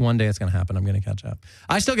telling you, one day it's going to happen. I'm going to catch up.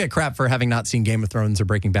 I still get crap for having not seen Game of Thrones or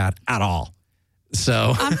Breaking Bad at all.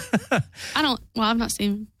 So I've not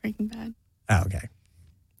seen Breaking Bad. Oh, okay.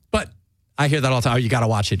 But I hear that all the time. Oh, you got to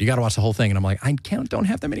watch it. You got to watch the whole thing. And I'm like, I don't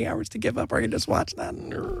have that many hours to give up. Or I can just watch that.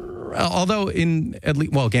 Although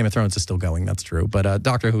Game of Thrones is still going. That's true. But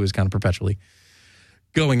Doctor Who is kind of perpetually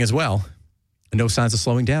going as well. And no signs of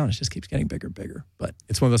slowing down. It just keeps getting bigger and bigger. But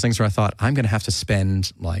it's one of those things where I thought, I'm going to have to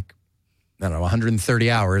spend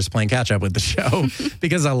 130 hours playing catch up with the show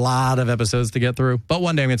because a lot of episodes to get through. But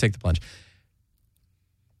one day I'm going to take the plunge.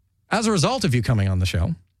 As a result of you coming on the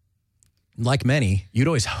show, like many, you'd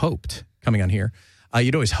always hoped, coming on here,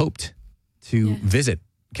 you'd always hoped to visit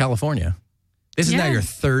California. This is now your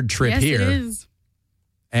third trip here. Yes, it is.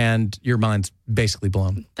 And your mind's basically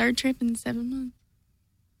blown. Third trip in 7 months.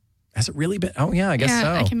 Has it really been? Oh, yeah, I guess so.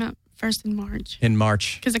 I came out first in March. In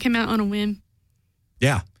March. Because I came out on a whim.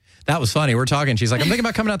 Yeah. That was funny. We're talking. She's like, I'm thinking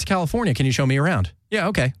about coming out to California. Can you show me around? Yeah,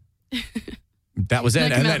 okay. That was it.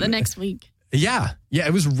 I came out the next week. Yeah. Yeah,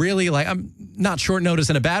 it was really like, I'm not short notice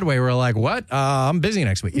in a bad way. We're like, what? I'm busy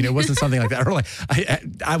next week. It wasn't something like that. Or like,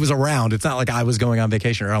 I was around. It's not like I was going on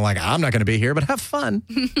vacation or I'm like, I'm not going to be here, but have fun.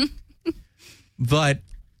 But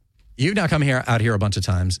you've now come out here a bunch of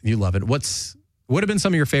times. You love it. What have been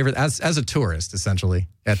some of your favorite, as a tourist, essentially,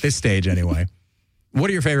 at this stage anyway, what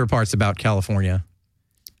are your favorite parts about California?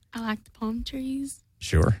 I like the palm trees.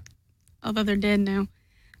 Sure. Although they're dead now.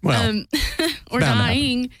 Well, or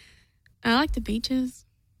dying. I like the beaches.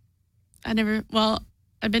 I've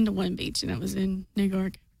been to one beach, and that was in New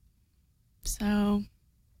York. So,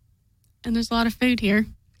 and there's a lot of food here.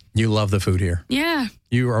 You love the food here. Yeah.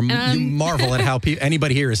 You marvel at how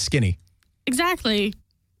anybody here is skinny. Exactly.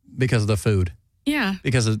 because of the food, Yeah.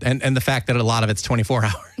 because of, and the fact that a lot of it's 24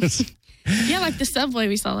 hours. Yeah, like the Subway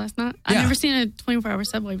we saw last night. I've Yeah. never seen a 24-hour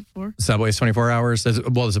Subway before. Subway's 24 hours. There's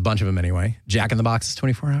a bunch of them anyway. Jack in the Box is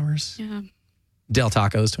 24 hours. Yeah. Del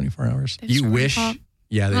Taco is 24 hours. They have You strawberry wish. pop.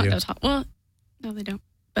 Yeah, they Not do. Del Taco. Well, no, they don't.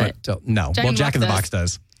 But No. Jack Well, in the Jack in the Box Box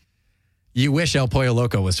does. You wish El Pollo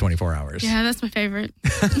Loco was 24 hours. yeah, that's my favorite.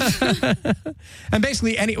 And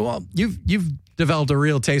basically, you've developed a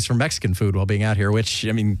real taste for Mexican food while being out here, which,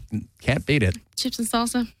 I mean, can't beat it. Chips and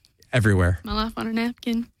salsa. Everywhere. My life on a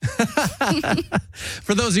napkin.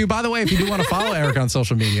 For those of you, by the way, if you do want to follow Erica on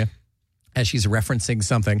social media, as she's referencing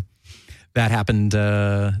something that happened,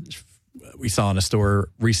 we saw in a store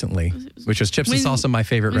recently, which was chips and salsa, my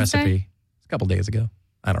favorite Wednesday? recipe, a couple days ago.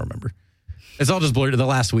 I don't remember. It's all just blurred. The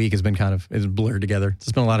last week has been it's blurred together.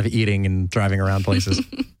 It's been a lot of eating and driving around places.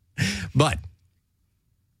 But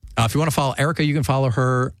if you want to follow Erica, you can follow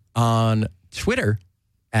her on Twitter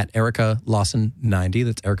at Erica Lawson 90.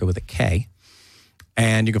 That's Erica with a K.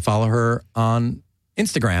 And you can follow her on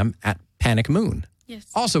Instagram at Panic Moon, Yes.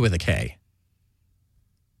 also with a K.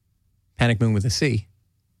 Panic Moon with a C.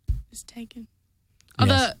 It's taken.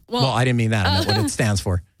 Yes. Well, I didn't mean that. I meant what it stands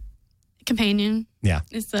for. Companion. Yeah.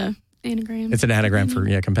 It's the anagram. It's an anagram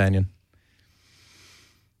for, companion.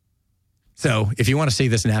 So if you want to see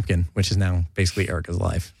this napkin, which is now basically Erica's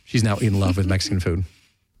life, she's now in love with Mexican food.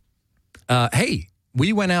 Hey,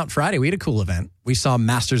 we went out Friday. We had a cool event. We saw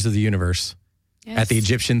Masters of the Universe at the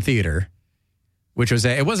Egyptian Theater, which was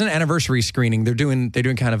it wasn't an anniversary screening. They're doing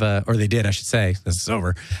kind of or they did, I should say, this is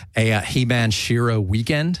over, a He-Man She-Ra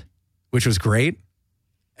weekend, which was great.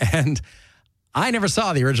 And I never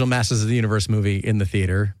saw the original Masters of the Universe movie in the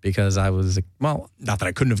theater because I was, not that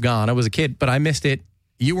I couldn't have gone. I was a kid, but I missed it.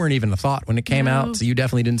 You weren't even a thought when it came out, so you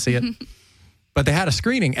definitely didn't see it. But they had a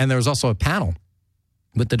screening, and there was also a panel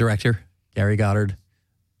with the director, Gary Goddard,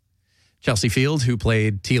 Chelsea Field, who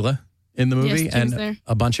played Tila in the movie, Yes, she was and there.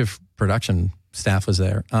 a bunch of production staff was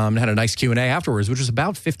there. And had a nice Q&A afterwards, which was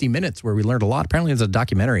about 50 minutes where we learned a lot. Apparently, there's a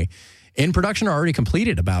documentary in production or already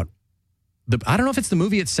completed about I don't know if it's the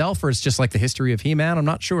movie itself or it's just like the history of He-Man. I'm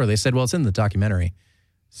not sure. They said, well, it's in the documentary.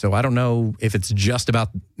 So I don't know if it's just about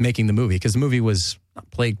making the movie because the movie was not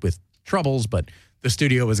plagued with troubles, but the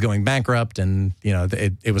studio was going bankrupt and,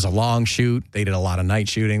 it was a long shoot. They did a lot of night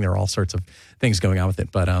shooting. There were all sorts of things going on with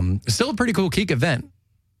it. But it's still a pretty cool geek event.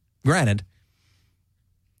 Granted,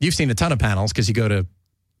 you've seen a ton of panels because you go to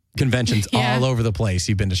conventions all over the place.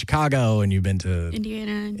 You've been to Chicago and you've been to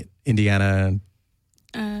Indiana,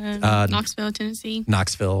 Knoxville, Tennessee.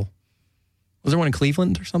 Knoxville. Was there one in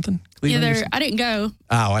Cleveland or something? Cleveland I didn't go.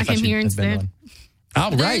 Oh, I thought came you here had been instead. one. Oh,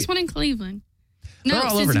 right. There's one in Cleveland. No, They're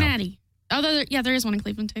all over now. Cincinnati. Oh, there is one in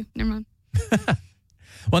Cleveland too. Never mind.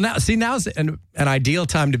 Well, now's an ideal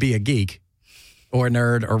time to be a geek or a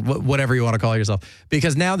nerd or whatever you want to call yourself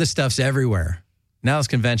because now this stuff's everywhere. Now there's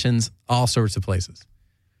conventions, all sorts of places,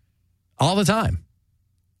 all the time,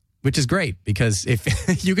 which is great because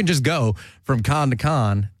if you can just go from con to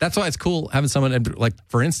con, that's why it's cool having someone like,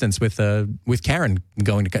 for instance, with Karen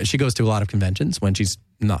she goes to a lot of conventions when she's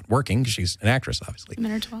not working. She's an actress, obviously. I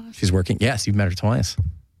met her twice. She's working. Yes, you've met her twice,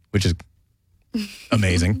 which is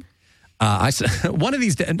amazing. One of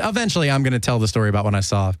these, eventually I'm going to tell the story about when I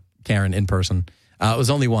saw Karen in person. It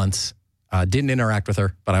was only once. Didn't interact with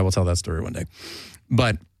her, but I will tell that story one day.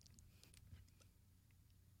 But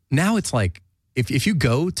now it's like, if you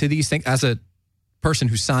go to these things as a person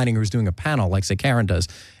who's signing or who's doing a panel, like say Karen does,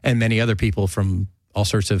 and many other people from all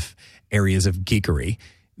sorts of areas of geekery,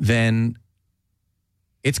 then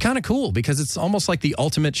it's kind of cool because it's almost like the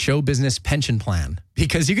ultimate show business pension plan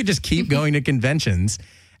because you could just keep going to conventions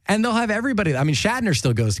and they'll have everybody. I mean, Shatner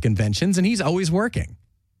still goes to conventions and he's always working.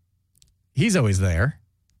 He's always there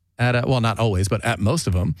at, not always, but at most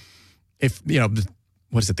of them. If,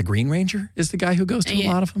 what is it? The Green Ranger is the guy who goes to a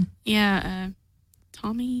lot of them. Yeah.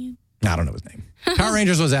 Tommy. I don't know his name. Power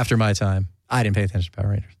Rangers was after my time. I didn't pay attention to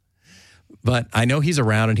Power Rangers. But I know he's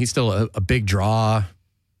around and he's still a big draw.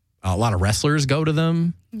 A lot of wrestlers go to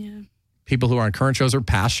them. Yeah. People who are on current shows or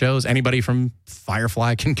past shows. Anybody from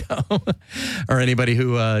Firefly can go. Or anybody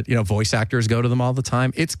who, voice actors go to them all the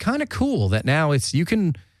time. It's kind of cool that now you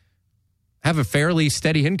can have a fairly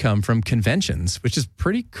steady income from conventions, which is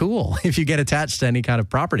pretty cool if you get attached to any kind of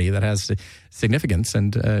property that has significance.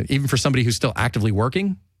 And even for somebody who's still actively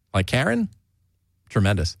working, like Karen,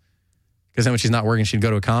 tremendous. Because then when she's not working, she'd go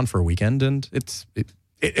to a con for a weekend, and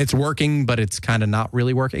it's working, but it's kind of not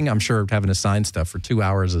really working. I'm sure having to sign stuff for 2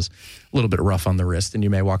 hours is a little bit rough on the wrist, and you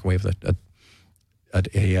may walk away with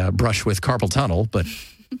a brush with carpal tunnel. But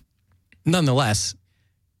nonetheless,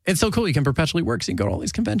 it's so cool. You can perpetually work, so you can go to all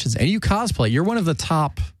these conventions. And you cosplay. You're one of the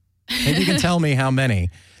top Maybe you can tell me how many.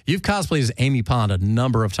 You've cosplayed as Amy Pond a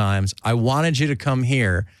number of times. I wanted you to come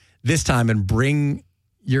here this time and bring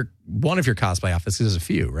one of your cosplay outfits. There's a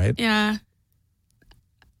few, right? Yeah.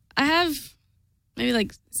 I have maybe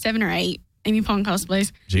like 7 or 8 Amy Pond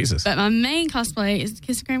cosplays. Jesus. But my main cosplay is the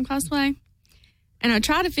Kissagram cosplay. And I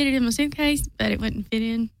tried to fit it in my suitcase, but it wouldn't fit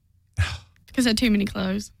in because I had too many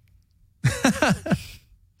clothes. But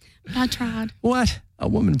I tried. What? A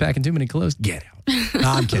woman packing too many clothes? Get out. No,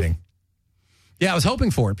 I'm kidding. Yeah, I was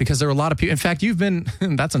hoping for it because there are a lot of people. In fact, you've been,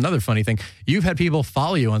 that's another funny thing. You've had people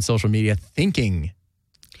follow you on social media thinking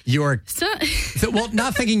you're, well,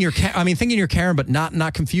 not thinking thinking you're Karen, but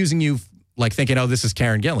not confusing you, like thinking, oh, this is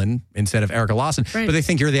Karen Gillan instead of Erica Lawson. Right. But they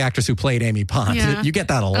think you're the actress who played Amy Pond. Yeah. You get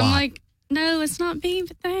that a lot. I'm like, no, it's not me,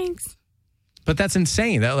 but thanks. But that's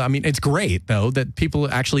insane. I mean, it's great, though, that people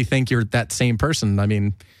actually think you're that same person. I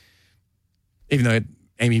mean, even though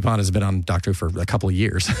Amy Pond has been on Doctor Who for a couple of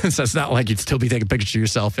years, so it's not like you'd still be taking pictures of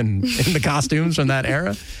yourself in the costumes from that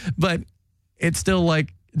era. But it's still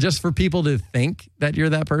like, just for people to think that you're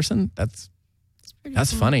that person, that's Cool.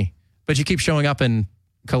 funny. But you keep showing up in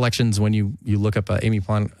collections when you look up Amy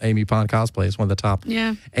Pond cosplay is one of the top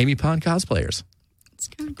Amy Pond cosplayers. It's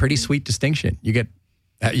kind of Pretty cool. sweet distinction. You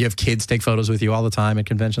have kids take photos with you all the time at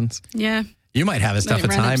conventions. Yeah. You might have a stuff They at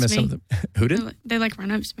run up time to as me. something. Who did? They like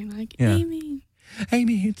run up to me like, Yeah. Amy.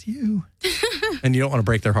 It's you. And you don't want to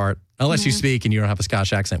break their heart unless you speak and you don't have a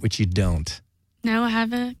Scottish accent, which you don't. No, I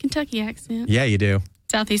have a Kentucky accent. Yeah, you do.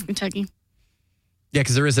 Southeast Kentucky. Yeah,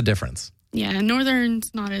 because there is a difference. Yeah,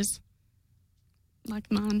 Northern's not as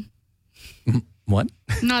like mine. What?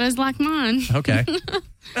 Not as like mine. Okay.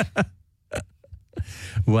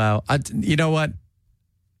 Wow. You know what?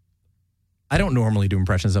 I don't normally do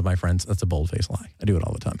impressions of my friends. That's a bold-faced lie. I do it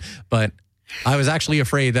all the time. But I was actually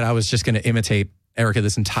afraid that I was just going to imitate Erica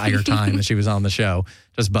this entire time that she was on the show,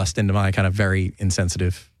 just bust into my kind of very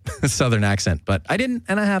insensitive Southern accent. But I didn't,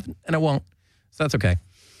 and I haven't, and I won't. So that's okay.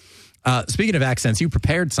 Speaking of accents, you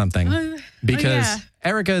prepared something because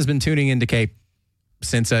Erica has been tuning into Cape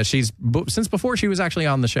since before she was actually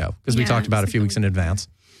on the show, because we talked about a few weeks in advance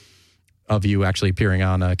of you actually appearing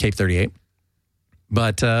on Cape 38.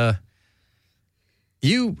 But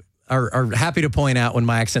you are happy to point out when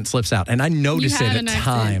my accent slips out, and I notice it at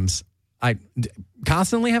times. I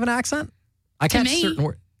constantly have an accent. I catch certain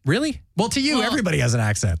words. Really? Well, to you, everybody has an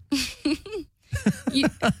accent.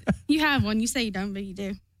 You have one. You say you don't, but you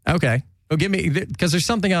do. Okay. Well, give me, because there's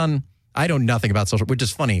something on, I know nothing about social, which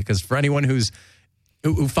is funny, because for anyone who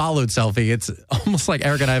followed Selfie, it's almost like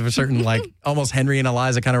Eric and I have a certain, like, almost Henry and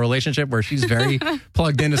Eliza kind of relationship where she's very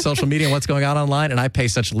plugged into social media and what's going on online, and I pay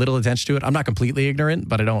such little attention to it. I'm not completely ignorant,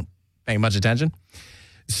 but I don't pay much attention.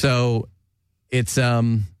 So it's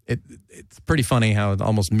pretty funny how it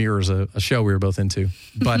almost mirrors a show we were both into.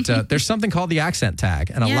 But there's something called the accent tag,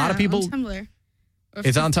 and a lot of people. On Tumblr.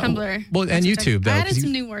 It's on Tumblr. Well, and YouTube, though. I added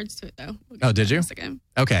some new words to it, though. Oh, did you?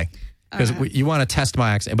 Okay. Because you want to test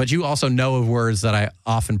my accent, but you also know of words that I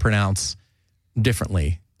often pronounce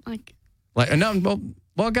differently. Like no,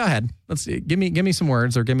 well, go ahead. Let's see. Give me some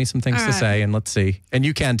words or give me some things to say, and let's see. And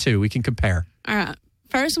you can too. We can compare. All right.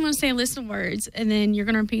 First, I'm going to say a list of words, and then you're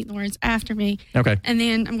going to repeat the words after me. Okay. And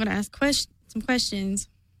then I'm going to ask some questions,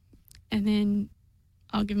 and then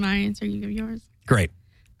I'll give my answer. You give yours. Great.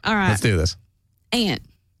 All right. Let's do this. Aunt.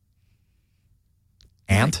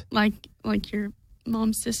 Aunt? Like your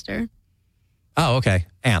mom's sister. Oh, okay.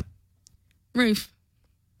 Aunt. Roof.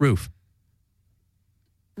 Roof.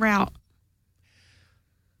 Route.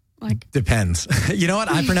 Depends. You know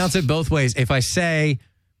what? I pronounce it both ways. If I say,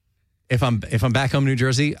 if I'm back home in New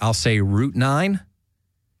Jersey, I'll say Route 9.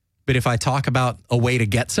 But if I talk about a way to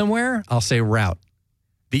get somewhere, I'll say route.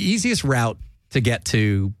 The easiest route to get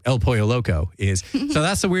to El Pollo Loco is, so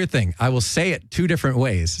that's the weird thing. I will say it 2 different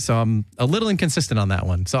ways. So I'm a little inconsistent on that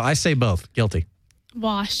one. So I say both. Guilty.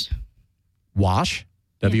 Wash. Wash?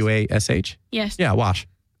 W-A-S-H? Yes. Yeah, wash.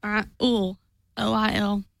 All right. Oil.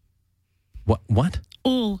 O-I-L. What?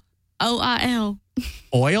 Oil. O-I-L.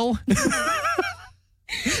 Oil?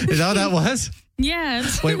 Is that what that was?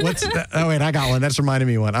 Yes. Wait, what's that? Oh, wait, I got one. That's reminding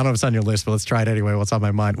me of one. I don't know if it's on your list, but let's try it anyway. What's on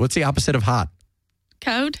my mind? What's the opposite of hot?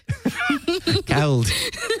 Code. Cold.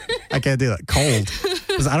 I can't do that. Cold.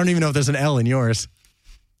 'Cause I don't even know if there's an L in yours.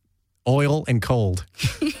 Oil and cold.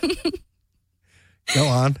 Go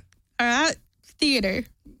on. All right. Theater.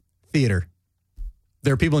 Theater.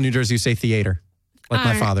 There are people in New Jersey who say theater, like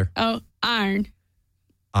my father. Oh, iron.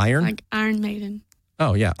 Iron? Like Iron Maiden.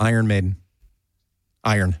 Oh, yeah. Iron Maiden.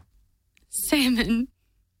 Iron. Salmon.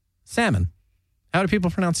 Salmon. How do people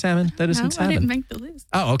pronounce salmon? That isn't salmon. I didn't make the list.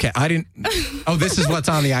 Oh, okay. I didn't. Oh, this is what's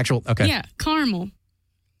on the actual. Okay. Yeah. Caramel.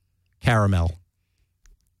 Caramel.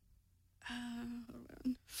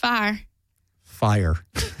 Fire. Fire.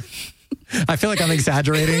 I feel like I'm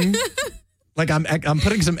exaggerating. Like I'm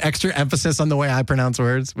putting some extra emphasis on the way I pronounce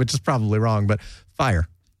words, which is probably wrong, but fire.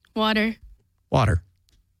 Water. Water.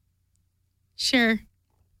 Sure.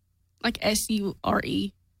 Like SURE.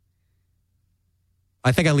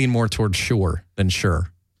 I think I lean more towards sure than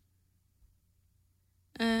sure.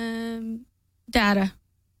 Data.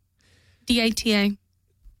 DATA.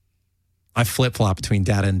 I flip-flop between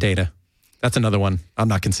data and data. That's another one I'm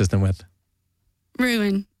not consistent with.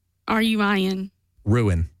 Ruin. RUIN.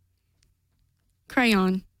 Ruin.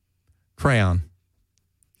 Crayon. Crayon.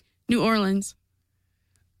 New Orleans.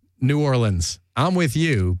 New Orleans. I'm with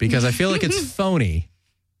you because I feel like it's phony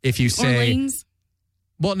if you say... Orleans.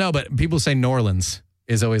 Well, no, but people say New Orleans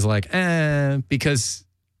is always like, because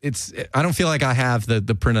I don't feel like I have the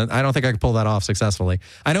I don't think I can pull that off successfully.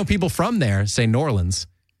 I know people from there say New Orleans.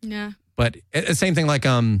 Yeah. But the same thing like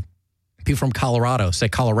people from Colorado say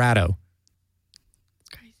Colorado. It's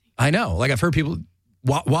crazy. I know. Like I've heard people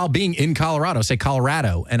while being in Colorado say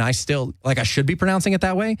Colorado, and I still like I should be pronouncing it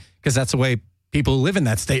that way because that's the way people who live in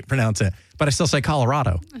that state pronounce it. But I still say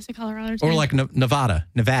Colorado. I say Colorado too. Or like Nevada.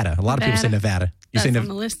 A lot of people say Nevada. You That's say on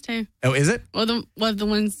the list too. Oh, is it? Well, one of the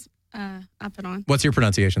ones I put on. What's your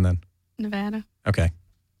pronunciation then? Nevada. Okay.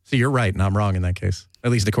 So you're right and I'm wrong in that case.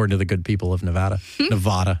 At least according to the good people of Nevada.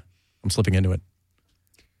 Nevada. I'm slipping into it.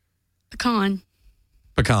 Pecan.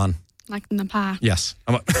 Pecan. Like in the pie. Yes.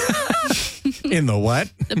 In the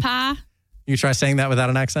what? The pie. You try saying that without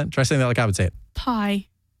an accent? Try saying that like I would say it. Pie.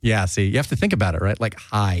 Yeah, see, you have to think about it, right? Like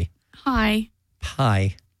hi. Hi.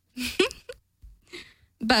 Pie.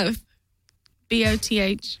 Both.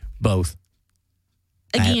 BOTH. Both.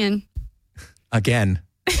 Again. Again.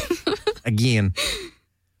 Again.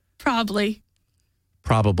 Probably.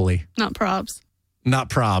 Probably. Not probs. Not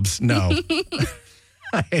probs. No.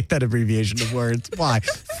 I hate that abbreviation of words. Why?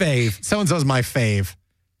 Fave. So-and-so's my fave.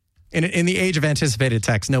 In the age of anticipated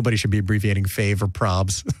text, nobody should be abbreviating fave or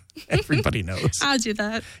probs. Everybody knows. I'll do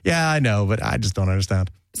that. Yeah, I know, but I just don't understand.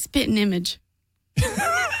 Spitting image.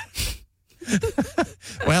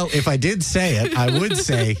 Well, if I did say it, I would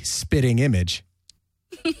say spitting image.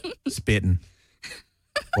 Spitting.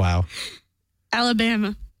 Wow.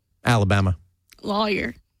 Alabama. Alabama.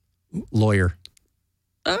 Lawyer. Lawyer.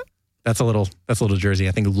 That's a little Jersey.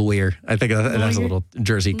 I think lawyer. I think that's a little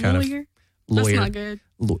Jersey kind Lawyer? of. Lawyer. That's not good.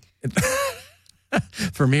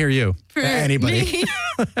 For me or you? For anybody. me.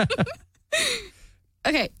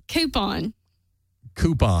 Okay, coupon.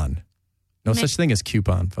 Coupon. No such thing as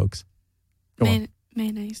coupon, folks. Go on.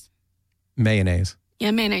 Mayonnaise. Mayonnaise.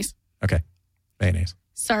 Yeah, mayonnaise. Okay. Mayonnaise.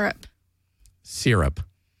 Syrup. Syrup.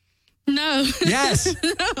 No. Yes.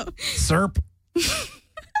 No. Syrup.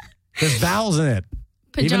 There's vowels in it.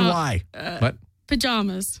 Even Y. What?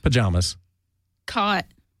 Pajamas. Pajamas. Caught.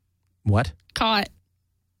 What? Caught.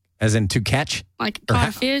 As in to catch? Like Or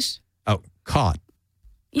caught fish. Oh, caught.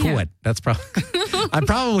 Yeah. Caught. That's probably. I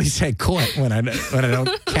probably say caught when I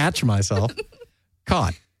don't catch myself.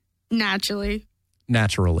 Caught. Naturally.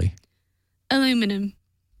 Naturally. Aluminum.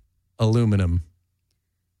 Aluminum.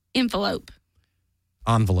 Envelope.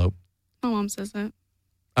 Envelope. My mom says that.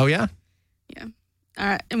 Oh, yeah? Yeah. All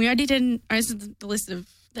right. And we already did. All right, this is the list of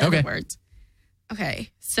the other words. Okay.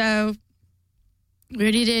 So we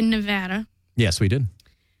already did Nevada. Yes, we did.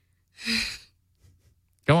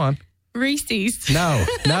 Go on. Reese's. No.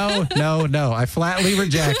 I flatly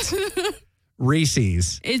reject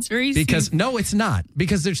Reese's. It's Reese's. Because no, it's not.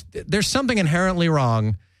 Because there's something inherently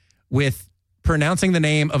wrong with pronouncing the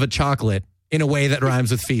name of a chocolate in a way that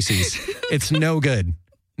rhymes with feces. It's no good.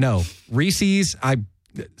 No. Reese's, I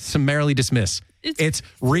summarily dismiss. It's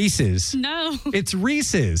Reese's. No. It's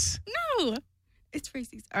Reese's. No. It's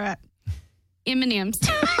Reese's. All right. M&M's.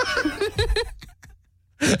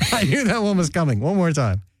 I knew that one was coming. One more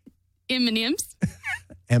time. M&M's.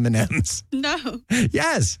 M&M's. No.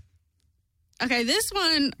 Yes. Okay, this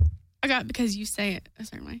one I got because you say it a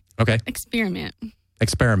certain way. Okay. Experiment.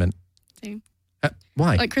 Experiment. See?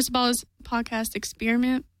 Why? Like Chris Ball's podcast,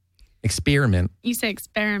 Experiment. Experiment. You say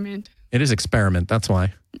experiment. It is experiment. That's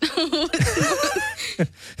why.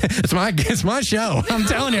 It's my show. I'm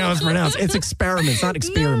telling you how it's pronounced. It's experiment. It's not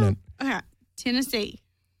experiment. No. Okay. Tennessee.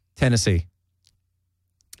 Tennessee.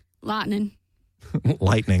 Lightning.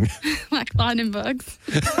 Lightning. Like lightning bugs.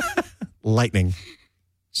 Lightning.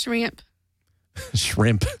 Shrimp.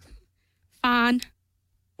 Shrimp. Fine.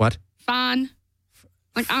 What? Fine.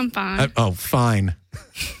 Like I'm fine. Fine.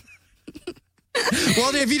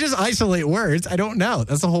 Well, if you just isolate words, I don't know.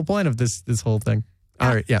 That's the whole point of this whole thing.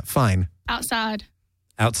 All right. Yeah. Fine. Outside.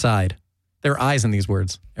 Outside. There are eyes in these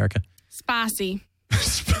words, Erica. Spicy.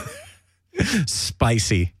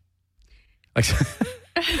 Spicy. Like,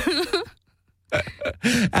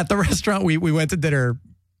 at the restaurant we went to dinner,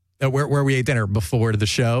 where we ate dinner before the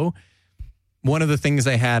show, one of the things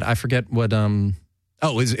they had, I forget what,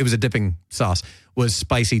 it was a dipping sauce, was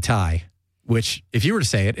spicy Thai, which if you were to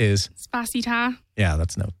say it is... Spicy Thai. Yeah,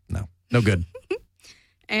 that's no good.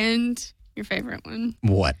 And your favorite one.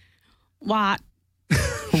 What?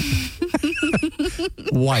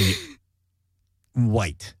 White.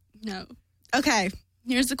 White. No. Okay,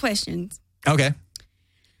 here's the questions. Okay.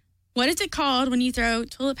 What is it called when you throw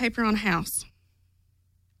toilet paper on a house?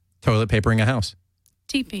 Toilet papering a house.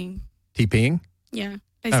 TPing. TPing? Yeah,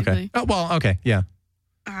 basically. Okay. Oh, well, okay, yeah.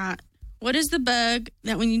 All right. What is the bug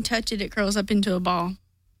that when you touch it, it curls up into a ball?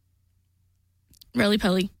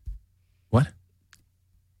 Roly-poly. What?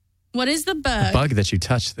 What is the bug? A bug that you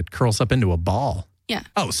touch that curls up into a ball. Yeah.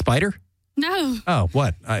 Oh, spider? No. Oh,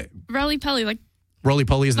 what? Roly-poly, like...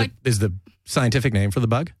 Roly-poly is the scientific name for the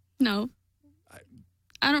bug? No.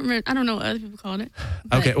 I don't know what other people called it.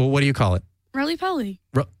 Okay, well, what do you call it? Roly-poly.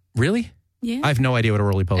 Really? Yeah. I have no idea what a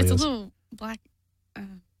roly-poly It's is. a little black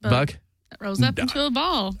Bug? that rolls up into a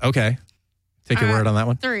ball. Okay. Take your word on that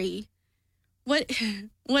one. 3. What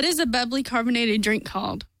is a bubbly carbonated drink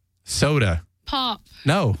called? Soda. Pop.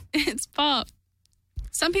 No. It's pop.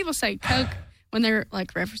 Some people say Coke when they're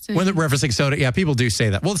like referencing. When they're referencing soda, yeah, people do say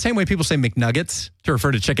that. Well, the same way people say McNuggets to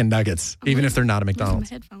refer to chicken nuggets, even if they're not a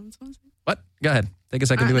McDonald's. My headphones. What was it? What? Go ahead. Take a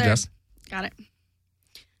second to All right, adjust. Got it.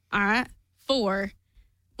 All right. 4.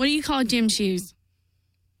 What do you call gym shoes?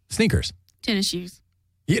 Sneakers. Tennis shoes.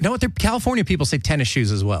 You know what? California people say tennis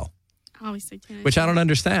shoes as well, I always say tennis. which I don't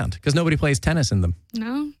understand because nobody plays tennis in them.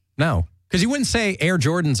 No. No. Because you wouldn't say Air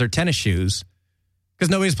Jordans are tennis shoes because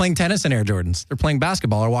nobody's playing tennis in Air Jordans. They're playing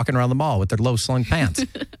basketball or walking around the mall with their low-slung pants.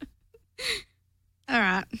 All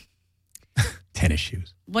right. Tennis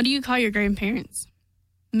shoes. What do you call your grandparents?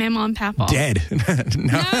 Mama and Papa. Dead.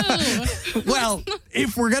 No. No. Well,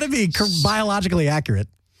 if we're going to be biologically accurate,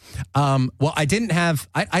 well, I didn't have,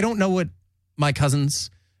 I don't know what my cousins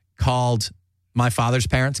called my father's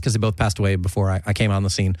parents because they both passed away before I came on the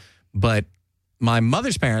scene. But my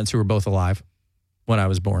mother's parents, who were both alive when I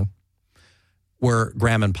was born, were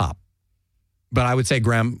Gram and Pop. But I would say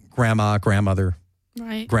grandma, grandmother,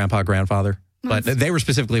 Right. grandpa, grandfather. But Nice. they were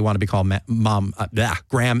specifically want to be called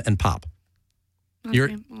Gram and Pop. Not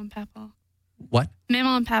You're- Mama and Papa. What?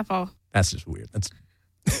 Mama and Papa. That's just weird. That's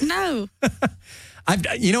No.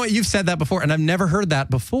 you know what? You've said that before, and I've never heard that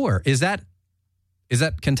before. Is that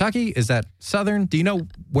Kentucky? Is that Southern? Do you know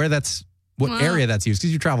where what Well, area that's used?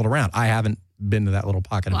 Because you traveled around. I haven't been to that little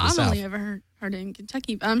pocket Well, of the I've South. only ever heard it in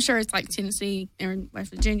Kentucky, but I'm sure it's like Tennessee and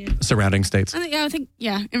West Virginia. Surrounding states. I think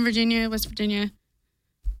in Virginia, West Virginia,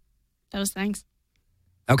 those things.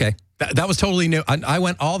 Okay. That was totally new. I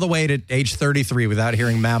went all the way to age 33 without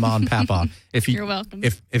hearing Mama and Papa. You're welcome.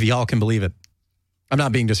 If y'all can believe it. I'm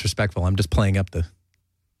not being disrespectful. I'm just playing up the...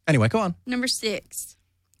 Anyway, go on. Number 6.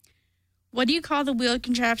 What do you call the wheeled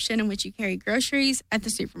contraption in which you carry groceries at the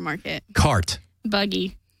supermarket? Cart.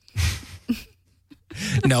 Buggy.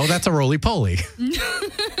 No, that's a roly-poly.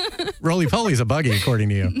 Roly-poly's a buggy, according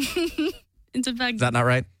to you. It's a buggy. Is that not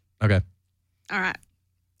right? Okay. All right.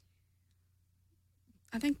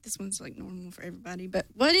 I think this one's like normal for everybody, but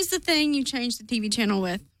what is the thing you change the TV channel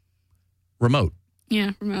with? Remote.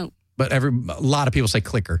 Yeah, remote. But a lot of people say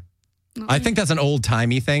clicker. I think that's an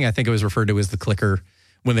old-timey thing. I think it was referred to as the clicker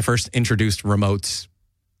when they first introduced remotes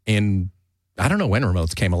I don't know when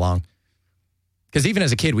remotes came along. Because even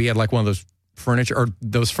as a kid, we had like one of those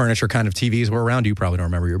furniture kind of TVs were around. You probably don't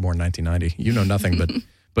remember. You were born in 1990. You know nothing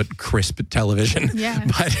but crisp television. Yeah.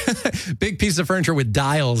 But big pieces of furniture with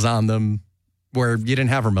dials on them where you didn't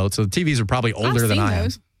have remotes. So the TVs are probably older than I am.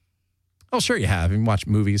 Those. Oh, sure you have. You watch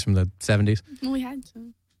movies from the 70s. Well, we had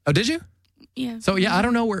some. Oh, did you? Yeah. So, yeah, I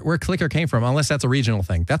don't know where clicker came from, unless that's a regional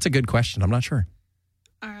thing. That's a good question. I'm not sure.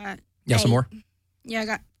 All right. Yeah, some 8. more? Yeah, I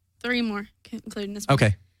got 3 more, including this one.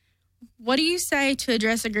 Okay. What do you say to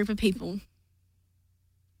address a group of people?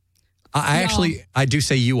 I Y'all. I do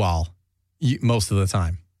say you all most of the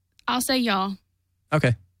time. I'll say y'all.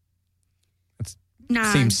 Okay.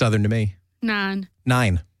 9. Seems Southern to me. 9.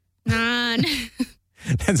 9. 9.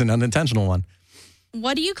 That's an unintentional one.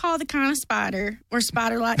 What do you call the kind of spider or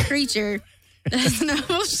spider-like creature that has an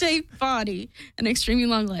oval-shaped body and extremely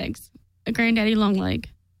long legs? A granddaddy long leg.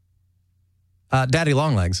 Daddy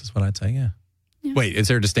Longlegs is what I'd say, yeah. Wait, is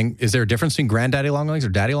there a difference between granddaddy Longlegs or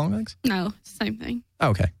daddy Longlegs? No, it's the same thing. Oh,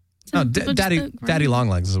 okay. No, daddy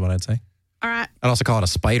Longlegs is what I'd say. All right. I'd also call it a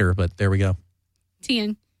spider, but there we go.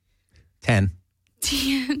 10. 10.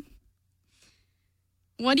 10.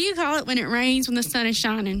 What do you call it when it rains when the sun is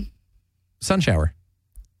shining? Sun shower.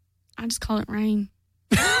 I just call it rain.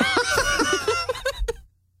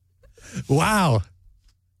 Wow.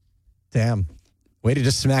 Damn. Way to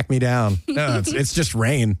just smack me down. No, it's just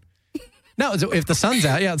rain. No, if the sun's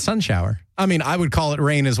out, yeah, it's sun shower. I mean, I would call it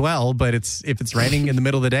rain as well, but if it's raining in the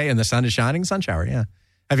middle of the day and the sun is shining, sun shower, yeah.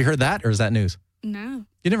 Have you heard that, or is that news? No.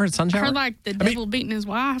 You never heard sun I shower? heard like the devil beating his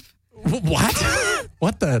wife. What?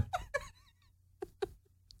 What the?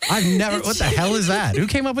 I've never, what the hell is that? Who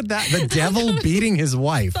came up with that? The devil beating his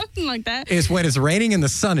wife Something like that. is when it's raining and the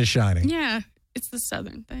sun is shining. Yeah. It's the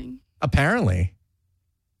southern thing. Apparently.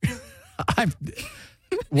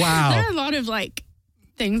 Wow. There are a lot of like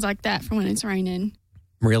things like that for when it's raining.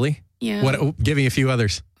 Really? Yeah. What? Give me a few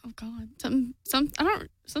others. Oh God.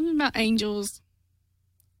 Something about angels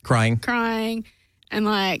Crying. crying and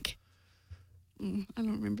like I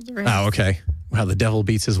don't remember the rest. Oh, okay. Wow, the devil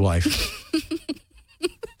beats his wife.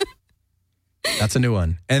 That's a new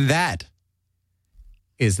one. And that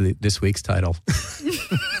is this week's title.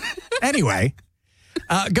 Anyway,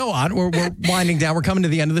 go on. We're winding down. We're coming to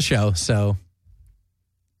the end of the show. So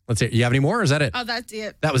let's hear. You have any more, or is that it? Oh, that's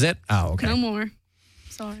it. That was it? Oh, okay. No more.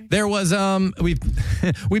 Sorry. There was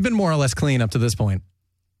we've been more or less clean up to this point.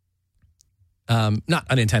 Not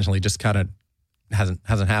unintentionally, just kind of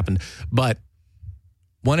hasn't happened. But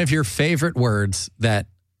one of your favorite words that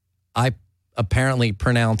I apparently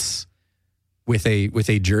pronounce with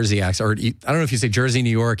a Jersey accent, or I don't know if you say Jersey, New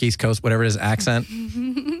York, East Coast, whatever it is, accent.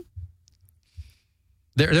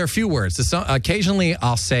 There are a few words. So occasionally,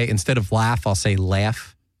 I'll say, instead of laugh, I'll say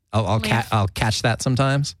laugh. I'll catch that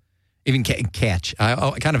sometimes. Even catch.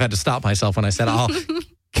 I kind of had to stop myself when I said I'll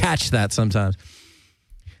catch that sometimes.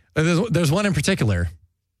 There's one in particular.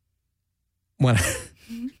 Well,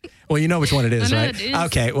 you know which one it is, I know right? it is.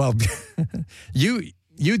 Okay, well,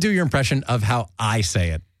 you do your impression of how I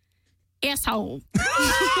say it. Asshole.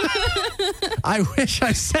 I wish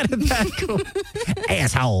I said it that cool.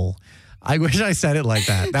 Asshole. I wish I said it like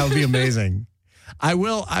that. That would be amazing. I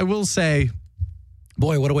will say,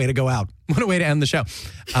 boy, what a way to go out. What a way to end the show.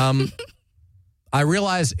 I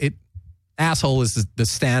realize asshole is the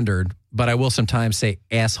standard, but I will sometimes say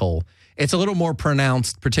asshole. It's a little more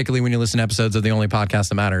pronounced, particularly when you listen to episodes of The Only Podcast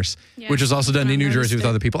That Matters, Yeah, which is also done in New I've Jersey with noticed it.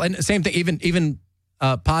 other people. And same thing, even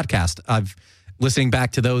podcast. I've listening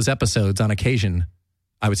back to those episodes on occasion.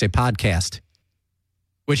 I would say podcast,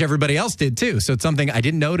 which everybody else did too. So it's something I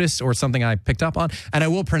didn't notice or something I picked up on. And I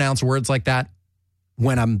will pronounce words like that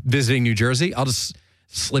when I'm visiting New Jersey. I'll just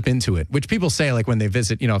slip into it, which people say like when they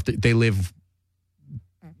visit, if they live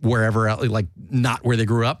wherever else, like not where they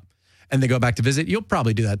grew up and they go back to visit, you'll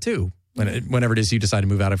probably do that too. Whenever it is you decide to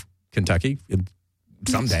move out of Kentucky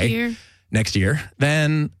someday, next year,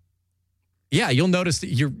 then yeah, you'll notice that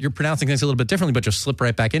you're pronouncing things a little bit differently, but you'll slip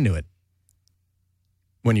right back into it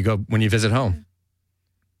when you visit home.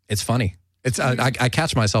 It's funny. It's I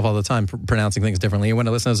catch myself all the time pronouncing things differently. And when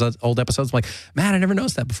I listen to those old episodes, I'm like, man, I never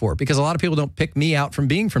noticed that before. Because a lot of people don't pick me out from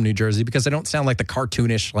being from New Jersey because I don't sound like the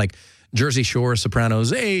cartoonish, like Jersey Shore Sopranos.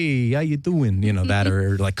 Hey, how you doing? That,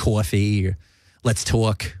 or like coffee, or let's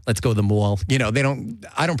talk, let's go to the mall.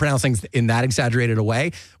 I don't pronounce things in that exaggerated a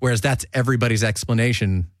way. Whereas that's everybody's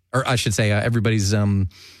explanation, or I should say everybody's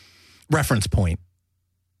reference point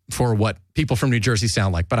for what people from New Jersey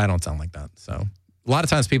sound like. But I don't sound like that. So a lot of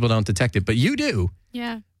times people don't detect it, but you do.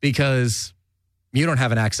 Yeah. Because you don't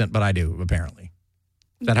have an accent, but I do, apparently.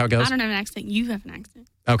 Is that how it goes? I don't have an accent. You have an accent.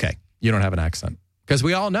 Okay. You don't have an accent. Because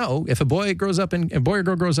we all know if a boy or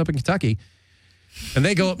girl grows up in Kentucky and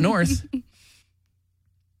they go up north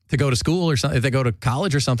to go to school or something, if they go to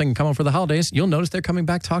college or something and come home for the holidays, you'll notice they're coming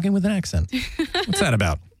back talking with an accent. What's that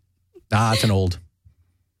about? It's an old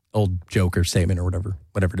joke or statement or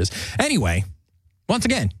whatever it is. Anyway, once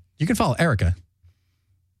again, you can follow Erica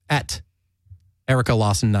at Erica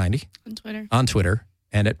Lawson 90 on Twitter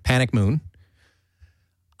and at Panic Moon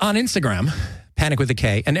on Instagram, Panic with a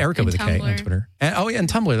K and Erica with a K on Twitter. And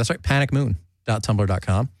Tumblr. That's right.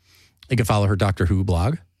 panicmoon.tumblr.com. You can follow her Doctor Who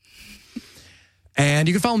blog. And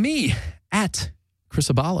you can follow me at Chris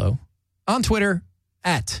Abalo on Twitter,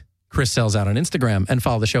 at Chris Sells Out on Instagram, and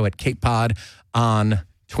follow the show at Cape Pod on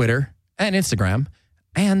Twitter and Instagram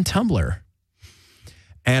and Tumblr.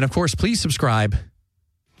 And of course, please subscribe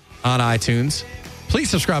on iTunes. Please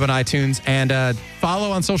subscribe on iTunes and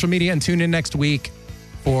follow on social media and tune in next week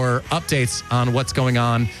for updates on what's going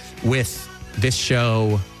on with this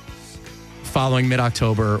show following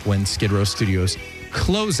mid-October when Skid Row Studios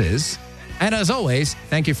closes. And as always,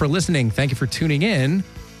 thank you for listening. Thank you for tuning in.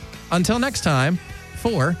 Until next time,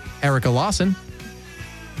 for Erica Lawson,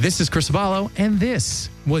 this is Chris Aballo, and this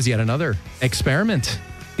was yet another experiment.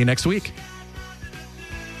 you next week.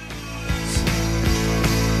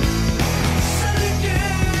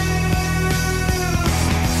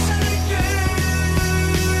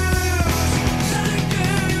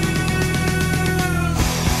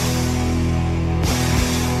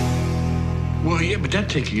 Well, yeah, but that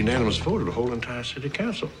takes a unanimous vote of the whole entire city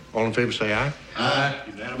council. All in favor say aye. Aye.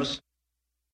 Unanimous.